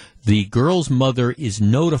out. The girl's mother is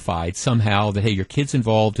notified somehow that, hey, your kid's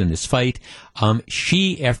involved in this fight.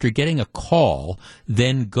 She, after getting a call,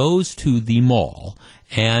 then goes to the mall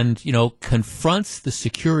and, confronts the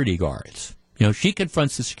security guards. She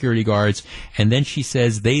confronts the security guards, and then she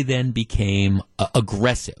says they then became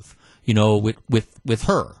aggressive, with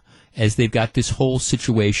her, as they've got this whole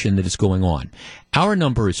situation that is going on. Our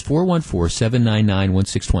number is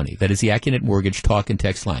 414-799-1620. That is the Acunet Mortgage talk and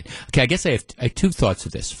text line. Okay, I guess I have 2 thoughts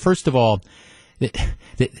of this. First of all,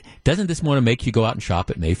 doesn't this want to make you go out and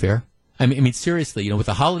shop at Mayfair? I mean, seriously, with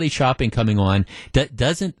the holiday shopping coming on,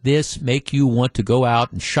 doesn't this make you want to go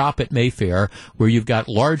out and shop at Mayfair, where you've got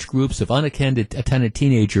large groups of attended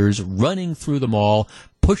teenagers running through the mall,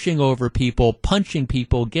 pushing over people, punching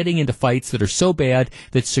people, getting into fights that are so bad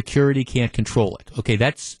that security can't control it? Okay,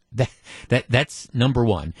 that's number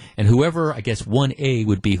one. And whoever, I guess 1A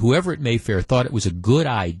would be whoever at Mayfair thought it was a good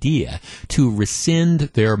idea to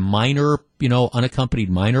rescind their minor,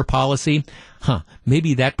 unaccompanied minor policy.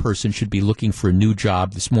 Maybe that person should be looking for a new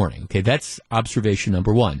job this morning. Okay, that's observation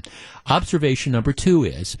number 1. Observation number 2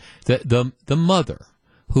 is that the mother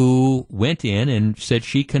who went in and said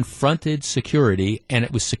she confronted security, and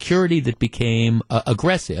it was security that became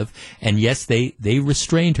aggressive. And yes, they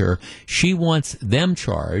restrained her. She wants them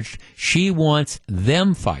charged. She wants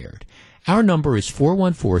them fired. Our number is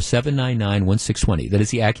 414-799-1620. That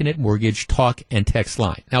is the Accunet Mortgage talk and text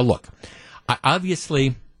line. Now, look,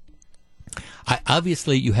 obviously,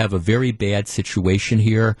 you have a very bad situation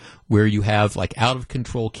here where you have like out of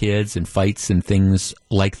control kids and fights and things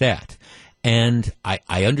like that. And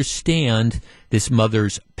I understand this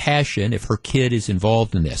mother's passion if her kid is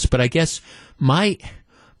involved in this. But I guess my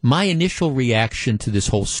initial reaction to this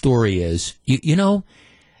whole story is,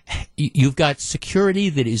 you've got security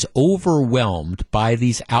that is overwhelmed by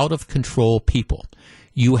these out of control people.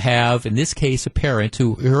 You have, in this case, a parent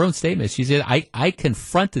who, her own statement, she said, I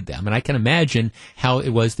confronted them, and I can imagine how it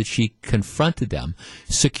was that she confronted them.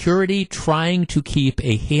 Security trying to keep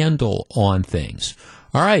a handle on things.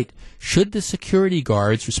 All right, should the security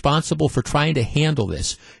guards responsible for trying to handle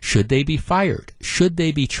this, should they be fired? Should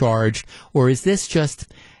they be charged? Or is this just,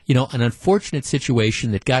 an unfortunate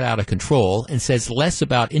situation that got out of control and says less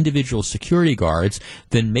about individual security guards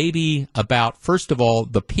than maybe about, first of all,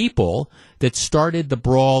 the people that started the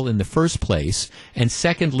brawl in the first place, and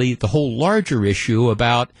secondly, the whole larger issue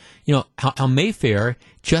about, how Mayfair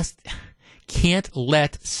just can't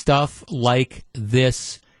let stuff like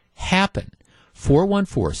this happen.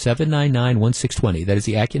 414-799-1620. That is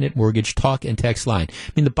the Accunet Mortgage talk and text line.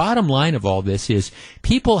 I mean, the bottom line of all this is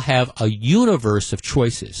people have a universe of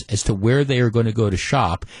choices as to where they are going to go to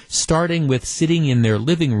shop, starting with sitting in their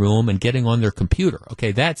living room and getting on their computer.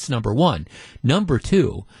 Okay, that's number one. Number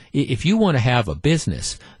two, if you want to have a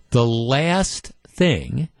business, the last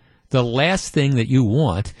thing that you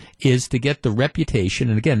want is to get the reputation,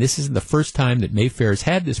 and again, this isn't the first time that Mayfair has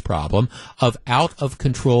had this problem, of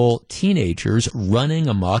out-of-control teenagers running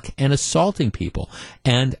amok and assaulting people.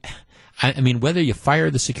 And, I mean, whether you fire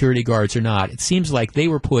the security guards or not, it seems like they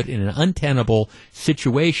were put in an untenable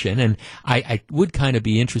situation, and I would kind of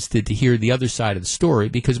be interested to hear the other side of the story,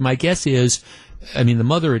 because my guess is, the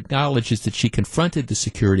mother acknowledges that she confronted the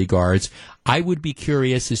security guards. I would be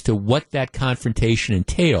curious as to what that confrontation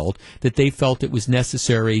entailed, that they felt it was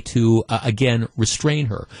necessary to, again, restrain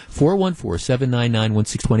her.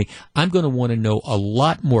 414-799-1620. I'm going to want to know a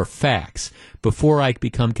lot more facts before I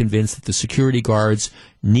become convinced that the security guards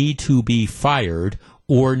need to be fired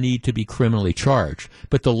or need to be criminally charged.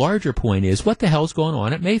 But the larger point is, what the hell's going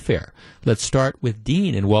on at Mayfair? Let's start with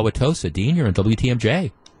Dean in Wauwatosa. Dean, you're on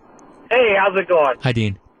WTMJ. Hey, how's it going? Hi,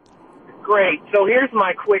 Dean. Great. So here's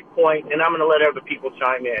my quick point, and I'm going to let other people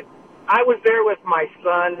chime in. I was there with my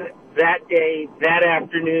son that day, that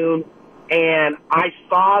afternoon, and I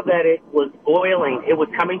saw that it was boiling. It was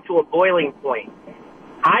coming to a boiling point.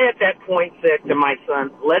 I, at that point, said to my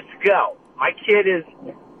son, let's go. My kid is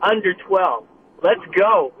under 12. Let's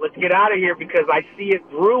go. Let's get out of here because I see it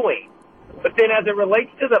brewing. But then as it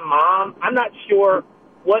relates to the mom, I'm not sure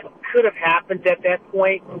what could have happened at that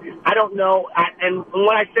point. I don't know. And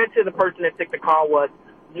what I said to the person that took the call was,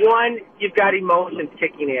 one, you've got emotions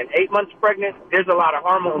kicking in. 8 months pregnant, there's a lot of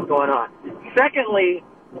hormones going on. Secondly,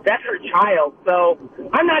 that's her child. So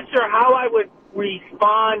I'm not sure how I would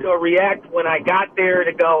respond or react when I got there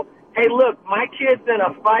to go, hey, look, my kid's in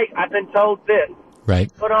a fight. I've been told this.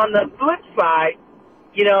 Right. But on the flip side,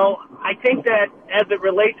 I think that as it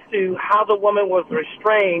relates to how the woman was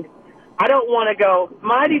restrained, I don't want to go,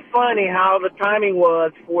 mighty funny how the timing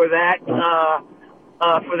was for that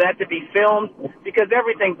to be filmed, because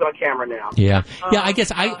everything's on camera now. Yeah. I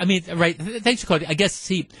guess right. Thanks for calling. I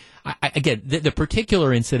guess, again, the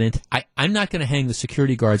particular incident, I'm not going to hang the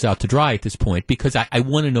security guards out to dry at this point because I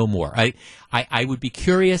want to know more. I would be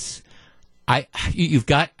curious. You've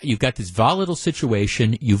got this volatile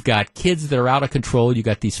situation. You've got kids that are out of control. You've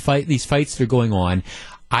got these fights that are going on.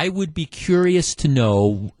 I would be curious to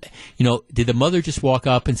know, did the mother just walk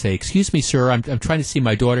up and say, excuse me, sir, I'm trying to see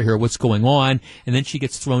my daughter here, what's going on? And then she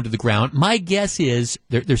gets thrown to the ground. My guess is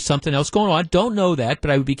there's something else going on. Don't know that,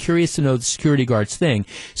 but I would be curious to know the security guard's thing.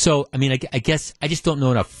 So, I guess I just don't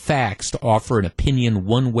know enough facts to offer an opinion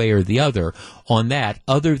one way or the other on that,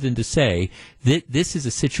 other than to say that this is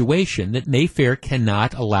a situation that Mayfair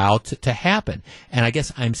cannot allow to happen. And I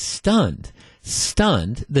guess I'm stunned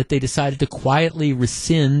that they decided to quietly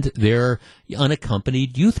rescind their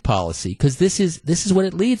unaccompanied youth policy, because this is what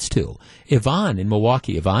it leads to. Yvonne in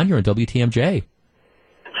Milwaukee. Yvonne, you're on WTMJ.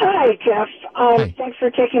 Hi, Jeff. Hi. Thanks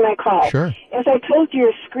for taking my call. Sure. As I told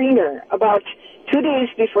your screener, about 2 days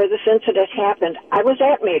before this incident happened, I was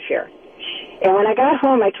at Mayfair. And when I got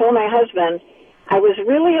home, I told my husband I was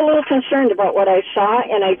really a little concerned about what I saw,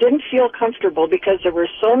 and I didn't feel comfortable because there were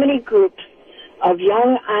so many groups of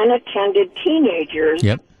young unattended teenagers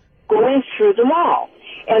going through the mall.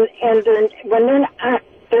 And when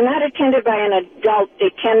they're not attended by an adult,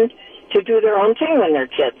 they tend to do their own thing when they're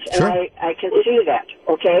kids. Sure. And I can see that,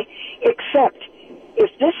 okay? Except if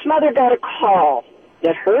this mother got a call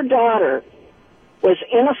that her daughter was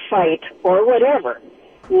in a fight or whatever,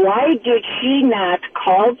 why did she not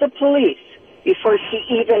call the police before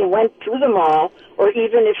she even went to the mall, or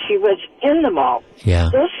even if she was in the mall? Yeah.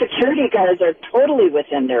 Those security guards are totally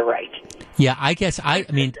within their right. Yeah, I guess,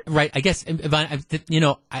 right, I guess, Yvonne,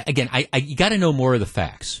 you got to know more of the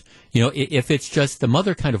facts. You know, if it's just the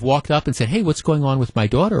mother kind of walked up and said, hey, what's going on with my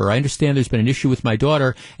daughter? Or I understand there's been an issue with my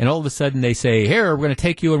daughter, and all of a sudden they say, here, we're going to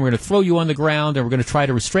take you and we're going to throw you on the ground and we're going to try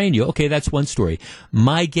to restrain you. Okay, that's one story.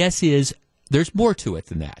 My guess is there's more to it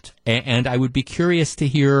than that. And I would be curious to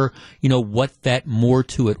hear, you know, what that more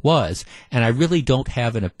to it was. And I really don't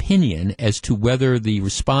have an opinion as to whether the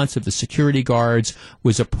response of the security guards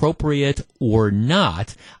was appropriate or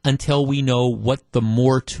not until we know what the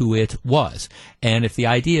more to it was. And if the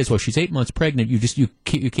idea is, well, she's 8 months pregnant, you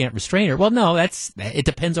can't restrain her. Well, no, it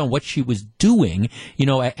depends on what she was doing, you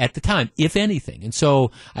know, at the time, if anything. And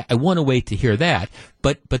so I want to wait to hear that.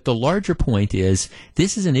 But the larger point is,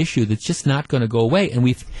 this is an issue that's just not going to go away.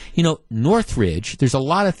 And Northridge, there's a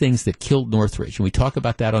lot of things that killed Northridge, and we talk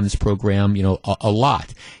about that on this program, you know, a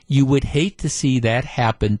lot. You would hate to see that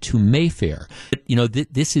happen to Mayfair. You know,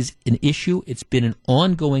 this is an issue. It's been an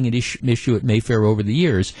ongoing issue at Mayfair over the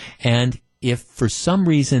years, and if for some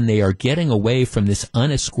reason they are getting away from this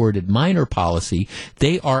unescorted minor policy,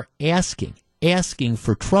 they are asking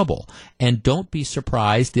for trouble. And don't be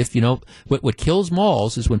surprised if, you know, what kills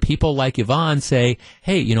malls is when people like Yvonne say,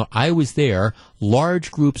 hey, you know, I was there,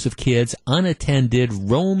 large groups of kids, unattended,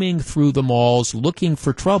 roaming through the malls, looking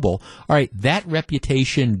for trouble. All right, that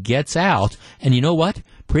reputation gets out. And you know what?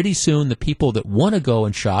 Pretty soon the people that want to go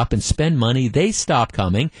and shop and spend money, they stop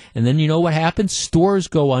coming. And then you know what happens? Stores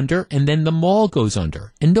go under, and then the mall goes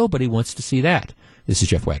under. And nobody wants to see that. This is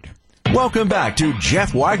Jeff Wagner. Welcome back to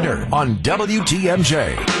Jeff Wagner on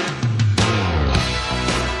WTMJ.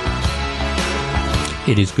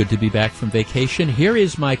 It is good to be back from vacation. Here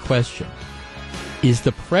is my question. Is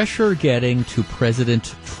the pressure getting to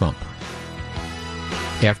President Trump?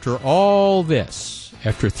 After all this,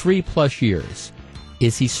 after 3+ years,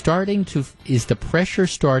 is the pressure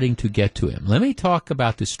starting to get to him? Let me talk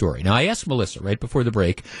about this story. Now, I asked Melissa right before the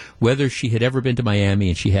break whether she had ever been to Miami,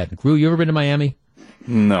 and she hadn't. Gru, you ever been to Miami?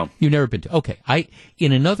 No. You've never been to? Okay.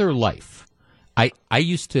 In another life, I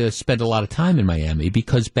used to spend a lot of time in Miami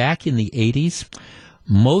because back in the 80s,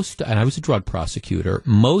 and I was a drug prosecutor,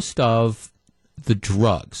 most of the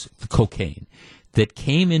drugs, the cocaine, that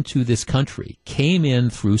came into this country came in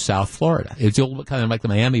through South Florida. It was kind of like the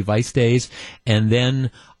Miami Vice days. And then,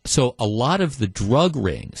 so a lot of the drug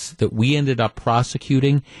rings that we ended up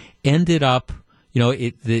prosecuting ended up, you know,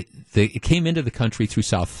 it came into the country through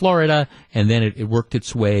South Florida, and then it worked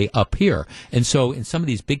its way up here. And so in some of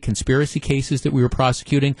these big conspiracy cases that we were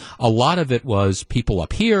prosecuting, a lot of it was people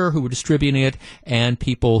up here who were distributing it, and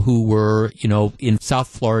people who were, you know, in South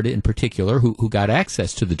Florida in particular, who got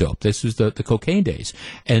access to the dope. This was the cocaine days.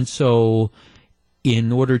 And so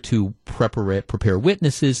in order to prepare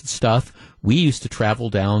witnesses and stuff, we used to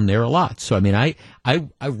travel down there a lot. So, I mean, I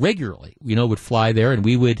regularly, you know, would fly there, and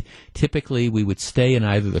we would stay in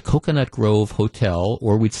either the Coconut Grove Hotel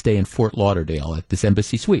or we'd stay in Fort Lauderdale at this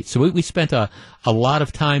Embassy Suite. So we spent a lot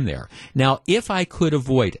of time there. Now, if I could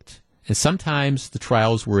avoid it, and sometimes the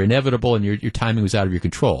trials were inevitable and your timing was out of your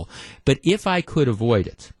control, but if I could avoid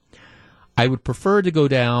it, I would prefer to go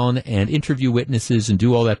down and interview witnesses and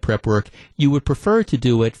do all that prep work. You would prefer to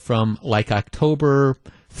do it from like October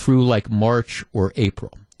through like March or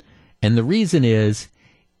April. And the reason is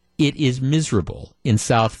it is miserable in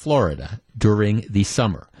South Florida during the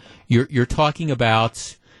summer. You're talking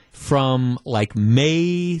about from like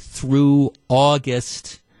May through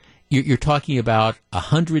August. You're talking about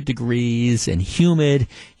 100 degrees and humid.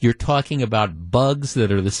 You're talking about bugs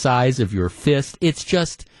that are the size of your fist. It's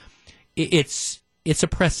just... It's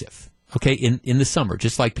oppressive, okay, in the summer,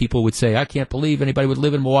 just like people would say, I can't believe anybody would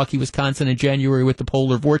live in Milwaukee, Wisconsin in January with the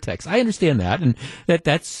polar vortex. I understand that, and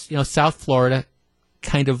that's, you know, South Florida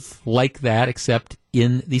kind of like that, except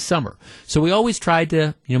in the summer. So we always tried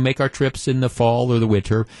to, you know, make our trips in the fall or the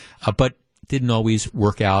winter, but didn't always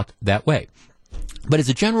work out that way. But as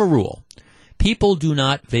a general rule, people do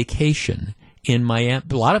not vacation in Miami.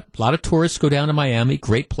 A lot of tourists go down to Miami.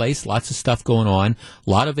 Great place, lots of stuff going on, a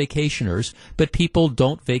lot of vacationers, but people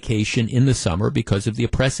don't vacation in the summer because of the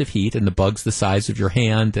oppressive heat and the bugs the size of your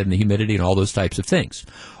hand and the humidity and all those types of things.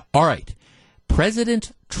 All right.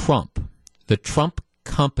 President Trump, the Trump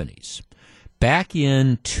companies, back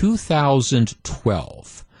in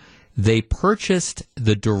 2012, they purchased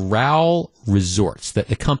the Doral Resorts, the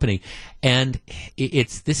company, and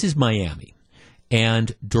this is Miami.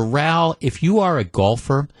 And Doral, if you are a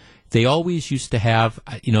golfer, they always used to have,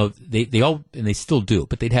 they all, and they still do,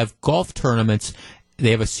 but they'd have golf tournaments.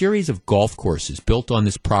 They have a series of golf courses built on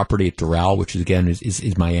this property at Doral, which is, again,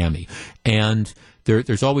 is Miami. And there's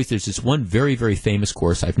this one very, very famous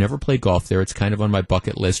course. I've never played golf there. It's kind of on my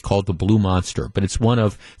bucket list, called the Blue Monster. But it's one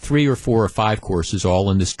of 3 or 4 or 5 courses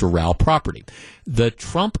all in this Doral property. The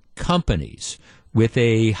Trump companies, with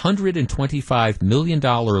a $125 million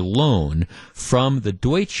loan from the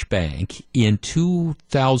Deutsche Bank in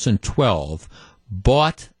 2012,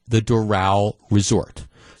 bought the Doral Resort.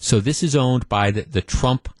 So this is owned by the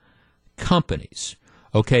Trump companies.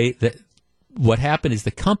 Okay, what happened is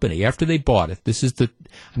the company, after they bought it,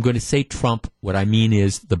 I'm going to say Trump, what I mean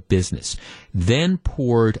is the business, then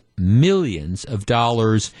poured millions of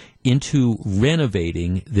dollars into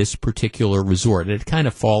renovating this particular resort. It had kind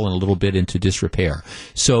of fallen a little bit into disrepair.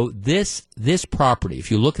 So this property,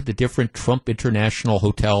 if you look at the different Trump International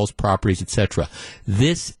hotels, properties, etc.,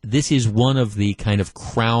 this is one of the kind of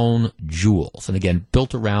crown jewels. And again,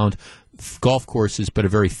 built around golf courses, but a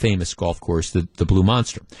very famous golf course, the Blue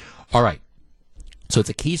Monster. All right. So it's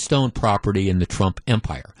a keystone property in the Trump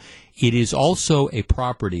empire. It is also a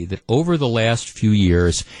property that over the last few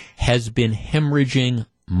years has been hemorrhaging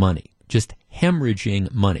money, just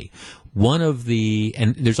hemorrhaging money.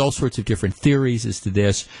 And there's all sorts of different theories as to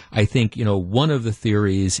this. I think, one of the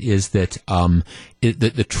theories is that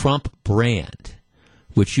the Trump brand,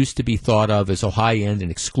 which used to be thought of as a high-end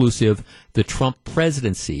and exclusive, the Trump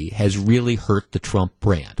presidency has really hurt the Trump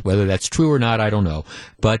brand. Whether that's true or not, I don't know.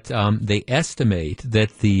 But they estimate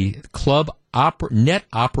that the club net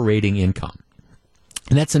operating income,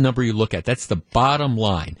 and that's a number you look at, that's the bottom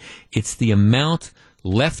line. It's the amount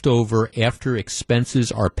left over after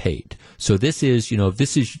expenses are paid. So this is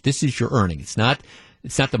your earning. It's not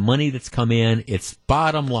the money that's come in. It's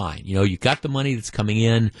bottom line. You got the money that's coming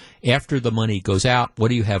in. After the money goes out, what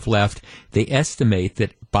do you have left? They estimate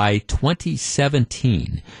that by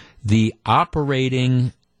 2017, the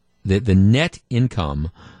net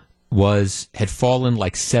income had fallen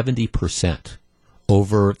like 70%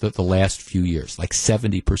 over the last few years, like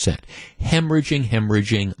 70%.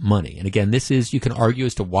 Hemorrhaging money. And again, you can argue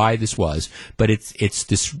as to why this was, but it's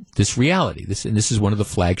this reality. This is one of the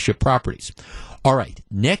flagship properties. All right,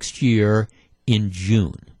 next year in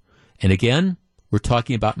June, and again, we're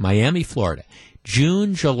talking about Miami, Florida.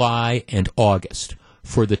 June, July, and August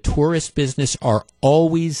for the tourist business are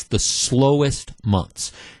always the slowest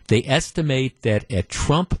months. They estimate that at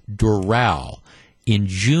Trump Doral in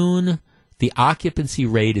June, the occupancy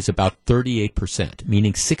rate is about 38%,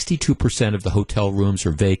 meaning 62% of the hotel rooms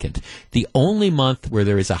are vacant. The only month where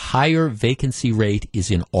there is a higher vacancy rate is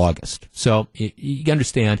in August. So you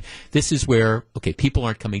understand, this is where, people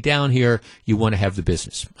aren't coming down here. You want to have the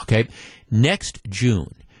business, okay? Next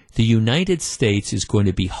June, the United States is going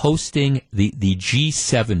to be hosting the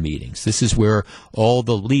G7 meetings. This is where all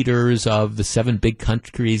the leaders of the 7 big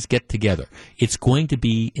countries get together. It's going to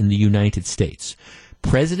be in the United States.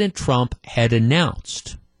 President Trump had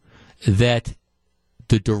announced that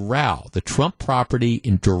the Trump property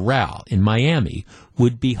in Doral in Miami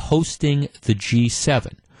would be hosting the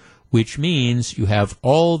G7, which means you have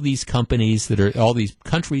all these countries that are going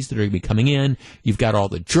to be coming in. You've got all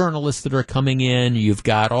the journalists that are coming in. You've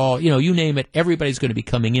got you name it. Everybody's going to be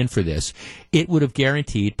coming in for this. It would have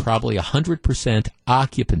guaranteed probably 100%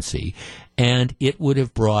 occupancy, and it would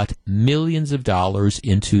have brought millions of dollars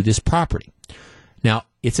into this property. Now,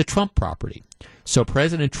 it's a Trump property. So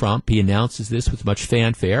President Trump, he announces this with much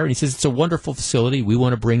fanfare, and he says it's a wonderful facility. We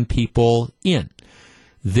want to bring people in.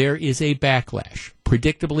 There is a backlash.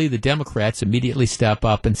 Predictably, the Democrats immediately step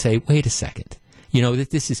up and say, wait a second.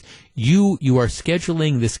 That this is, you are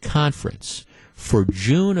scheduling this conference for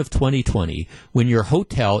June of 2020 when your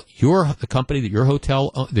hotel, the company that your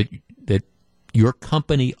hotel, that your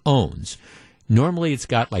company owns, normally it's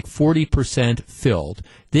got like 40% filled.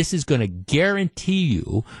 This is going to guarantee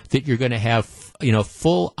you that you're going to have,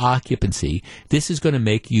 full occupancy. This is going to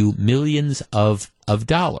make you millions of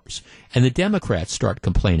dollars. And the Democrats start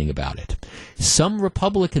complaining about it. Some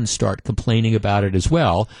Republicans start complaining about it as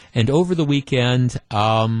well. And over the weekend,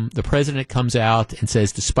 the president comes out and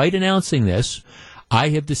says, despite announcing this, I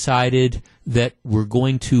have decided that we're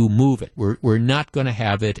going to move it. We're not going to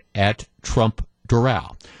have it at Trump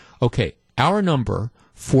Doral. Okay. Our number,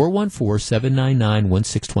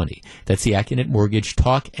 414-799-1620. That's the Acunet Mortgage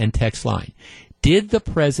talk and text line. Did the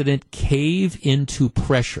president cave into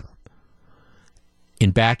pressure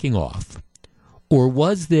in backing off, or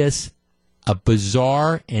was this a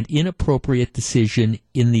bizarre and inappropriate decision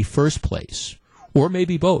in the first place? Or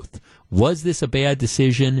maybe both. Was this a bad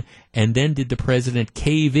decision, and then did the president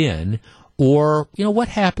cave in? Or, what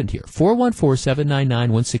happened here?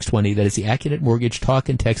 414-799-1620. That is the Accurate Mortgage talk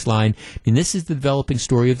and text line. This is the developing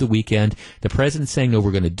story of the weekend. The president's saying, no,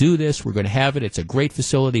 we're going to do this. We're going to have it. It's a great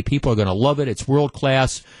facility. People are going to love it. It's world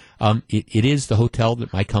class. It is the hotel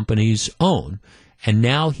that my companies own. And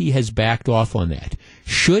now he has backed off on that.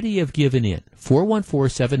 Should he have given in?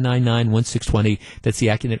 414-799-1620. That's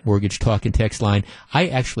the Accurate Mortgage talk and text line. I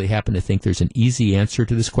actually happen to think there's an easy answer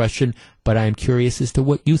to this question, but I am curious as to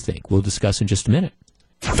what you think. We'll discuss in just a minute.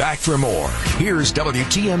 Back for more. Here's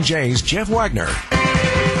WTMJ's Jeff Wagner.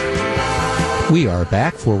 We are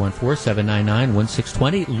back.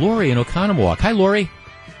 414-799-1620. Lori in Oconomowoc. Hi, Lori.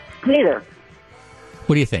 Hey there.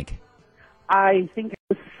 What do you think? I think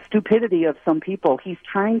it's stupidity of some people. He's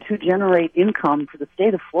trying to generate income for the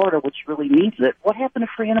state of Florida, which really needs it. What happened to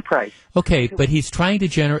free enterprise? Okay, but he's trying to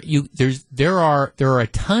generate. There are a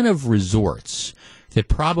ton of resorts that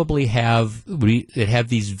probably have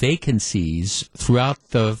these vacancies throughout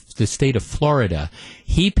the state of Florida.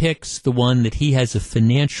 He picks the one that he has a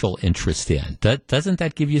financial interest in. Doesn't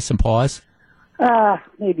that give you some pause?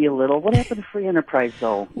 Maybe a little. What happened to free enterprise,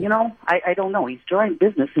 though? I don't know. He's drawing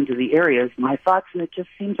business into the areas. My thoughts, and it just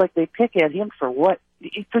seems like they pick at him for what?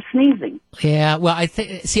 For sneezing. Yeah, well, I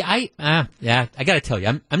think. See, I got to tell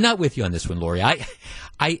you, I'm not with you on this one, Lori. I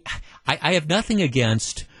have nothing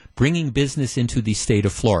against bringing business into the state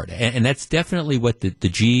of Florida, and that's definitely what the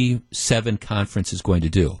G7 conference is going to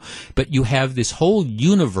do. But you have this whole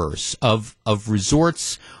universe of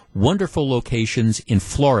resorts, wonderful locations in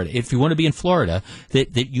Florida. If you want to be in Florida,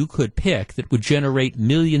 that you could pick that would generate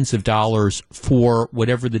millions of dollars for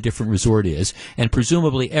whatever the different resort is, and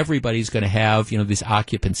presumably everybody's going to have these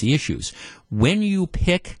occupancy issues. When you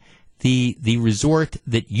pick the resort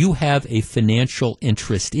that you have a financial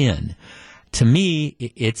interest in, to me,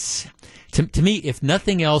 if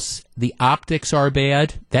nothing else, the optics are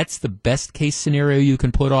bad. That's the best case scenario you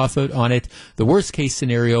can put on it. The worst case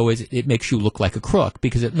scenario is it makes you look like a crook,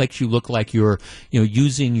 because it makes you look like you're,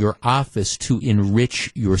 using your office to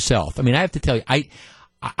enrich yourself. I mean, I have to tell you,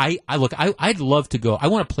 I'd love to go. I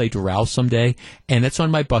want to play Doral someday, and that's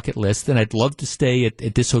on my bucket list. And I'd love to stay at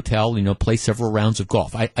this hotel, play several rounds of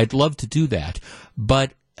golf. I'd love to do that.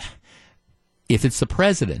 But if it's the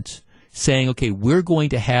president saying, okay, we're going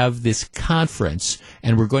to have this conference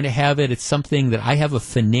and we're going to have it at something that I have a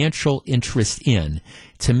financial interest in,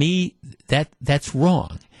 to me, that's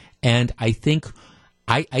wrong. And I think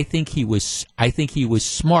he was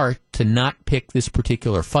smart to not pick this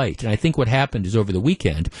particular fight. And I think what happened is, over the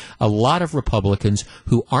weekend, a lot of Republicans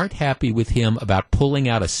who aren't happy with him about pulling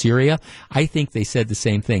out of Syria, I think they said the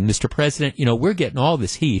same thing. Mr. President, we're getting all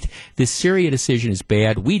this heat. This Syria decision is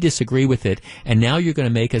bad. We disagree with it. And now you're going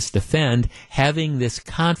to make us defend having this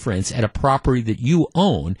conference at a property that you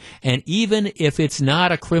own. And even if it's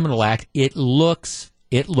not a criminal act, it looks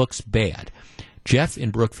bad. Jeff in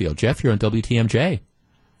Brookfield. Jeff, you're on WTMJ.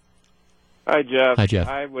 Hi, Jeff. Hi, Jeff.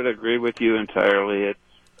 I would agree with you entirely.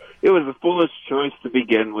 It was a foolish choice to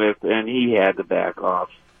begin with, and he had to back off.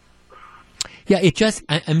 Yeah, it's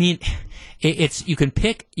you can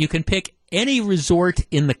pick any resort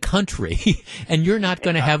in the country, and you're not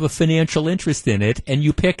going to have a financial interest in it, and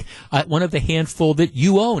you pick one of the handful that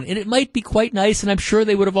you own, and it might be quite nice, and I'm sure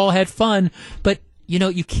they would have all had fun, but you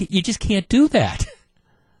just can't do that.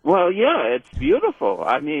 Well, yeah, it's beautiful.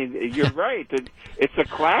 I mean, you're right. It's a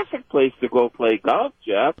classic place to go play golf,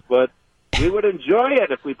 Jeff, but we would enjoy it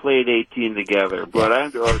if we played 18 together,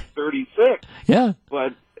 or 36. Yeah.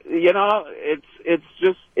 But, it's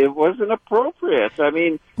just, it wasn't appropriate. I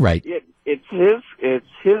mean, right. It's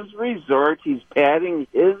his resort. He's padding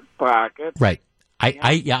his pocket. Right. I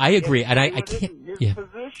agree. And I can't. His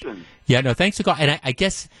position. Yeah, no, thanks for calling. And I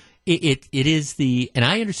guess It is and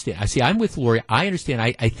I understand. I'm with Lori. I understand.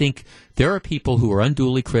 I think there are people who are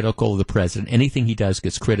unduly critical of the president. Anything he does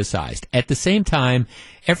gets criticized. At the same time,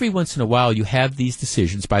 every once in a while, you have these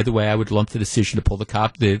decisions. By the way, I would lump the decision to pull the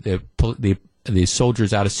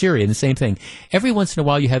soldiers out of Syria, and the same thing. Every once in a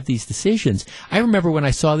while, you have these decisions. I remember when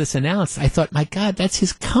I saw this announced, I thought, my God, that's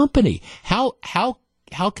his company. How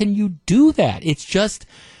can you do that? It's just,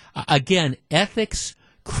 again, ethics.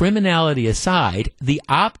 Criminality aside, the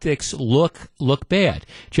optics look bad.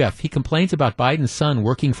 Jeff, he complains about Biden's son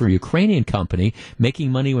working for a Ukrainian company,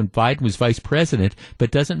 making money when Biden was vice president,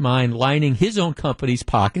 but doesn't mind lining his own company's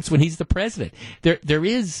pockets when he's the president. There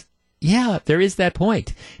is that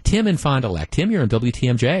point. Tim in Fond du Lac. Tim, you're on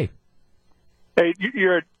WTMJ. Hey,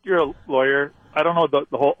 you're a lawyer. I don't know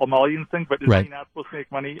the whole emoluments thing, but is Right. he not supposed to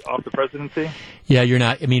make money off the presidency? Yeah, you're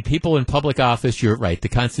not. I mean, people in public office, you're right. The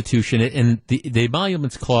Constitution and the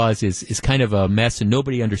emoluments clause is kind of a mess, and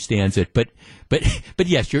nobody understands it. But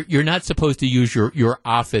yes, you're not supposed to use your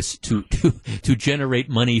office to generate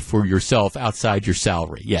money for yourself outside your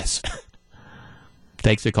salary. Yes.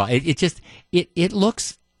 Thanks for calling.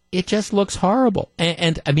 It just looks horrible.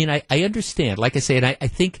 And I mean, I understand, like I say, and I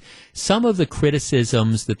think some of the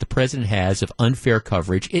criticisms that the president has of unfair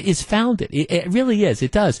coverage is founded. It really is.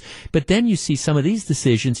 It does. But then you see some of these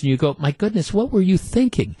decisions and you go, my goodness, what were you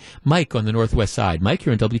thinking? Mike on the Northwest side. Mike,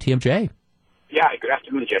 you're on WTMJ. Yeah, good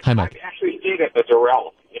afternoon, Jeff. Hi, Mike. I actually stayed at the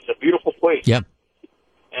Doral. It's a beautiful place. Yeah.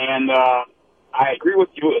 And I agree with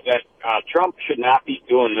you that Trump should not be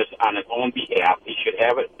doing this on his own behalf. He should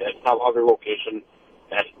have it at some other location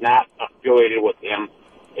that's not affiliated with him.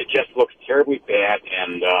 It just looks terribly bad,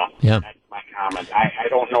 and that's my comment. I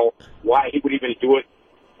don't know why he would even do it.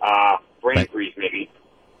 Brain freeze, maybe.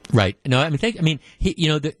 Right. No, I mean,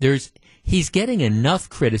 he's getting enough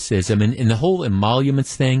criticism in the whole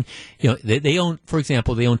emoluments thing. They own, for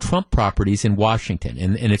example, they own Trump properties in Washington,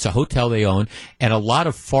 and it's a hotel they own, and a lot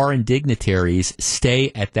of foreign dignitaries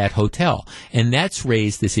stay at that hotel, and that's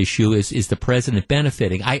raised this issue: is the president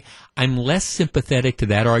benefiting? I'm less sympathetic to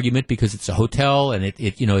that argument because it's a hotel and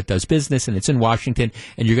it does business and it's in Washington,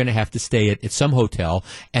 and you're going to have to stay at some hotel,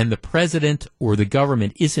 and the president or the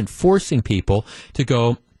government isn't forcing people to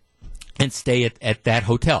go and stay at that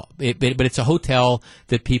hotel. But it's a hotel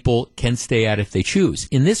that people can stay at if they choose.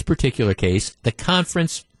 In this particular case, the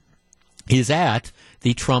conference is at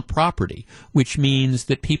the Trump property, which means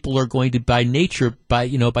that people are going to, by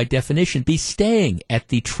definition, be staying at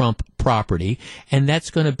the Trump property, and that's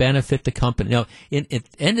going to benefit the company. Now, at the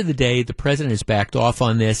end of the day, the president has backed off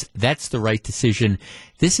on this. That's the right decision.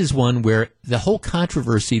 This is one where the whole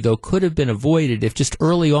controversy, though, could have been avoided if just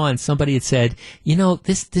early on somebody had said,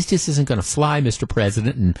 this just isn't going to fly, Mr.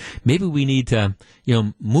 President, and maybe we need to,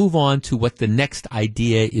 move on to what the next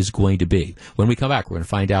idea is going to be. When we come back, we're going to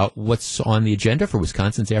find out what's on the agenda for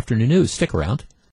Wisconsin's Afternoon News. Stick around.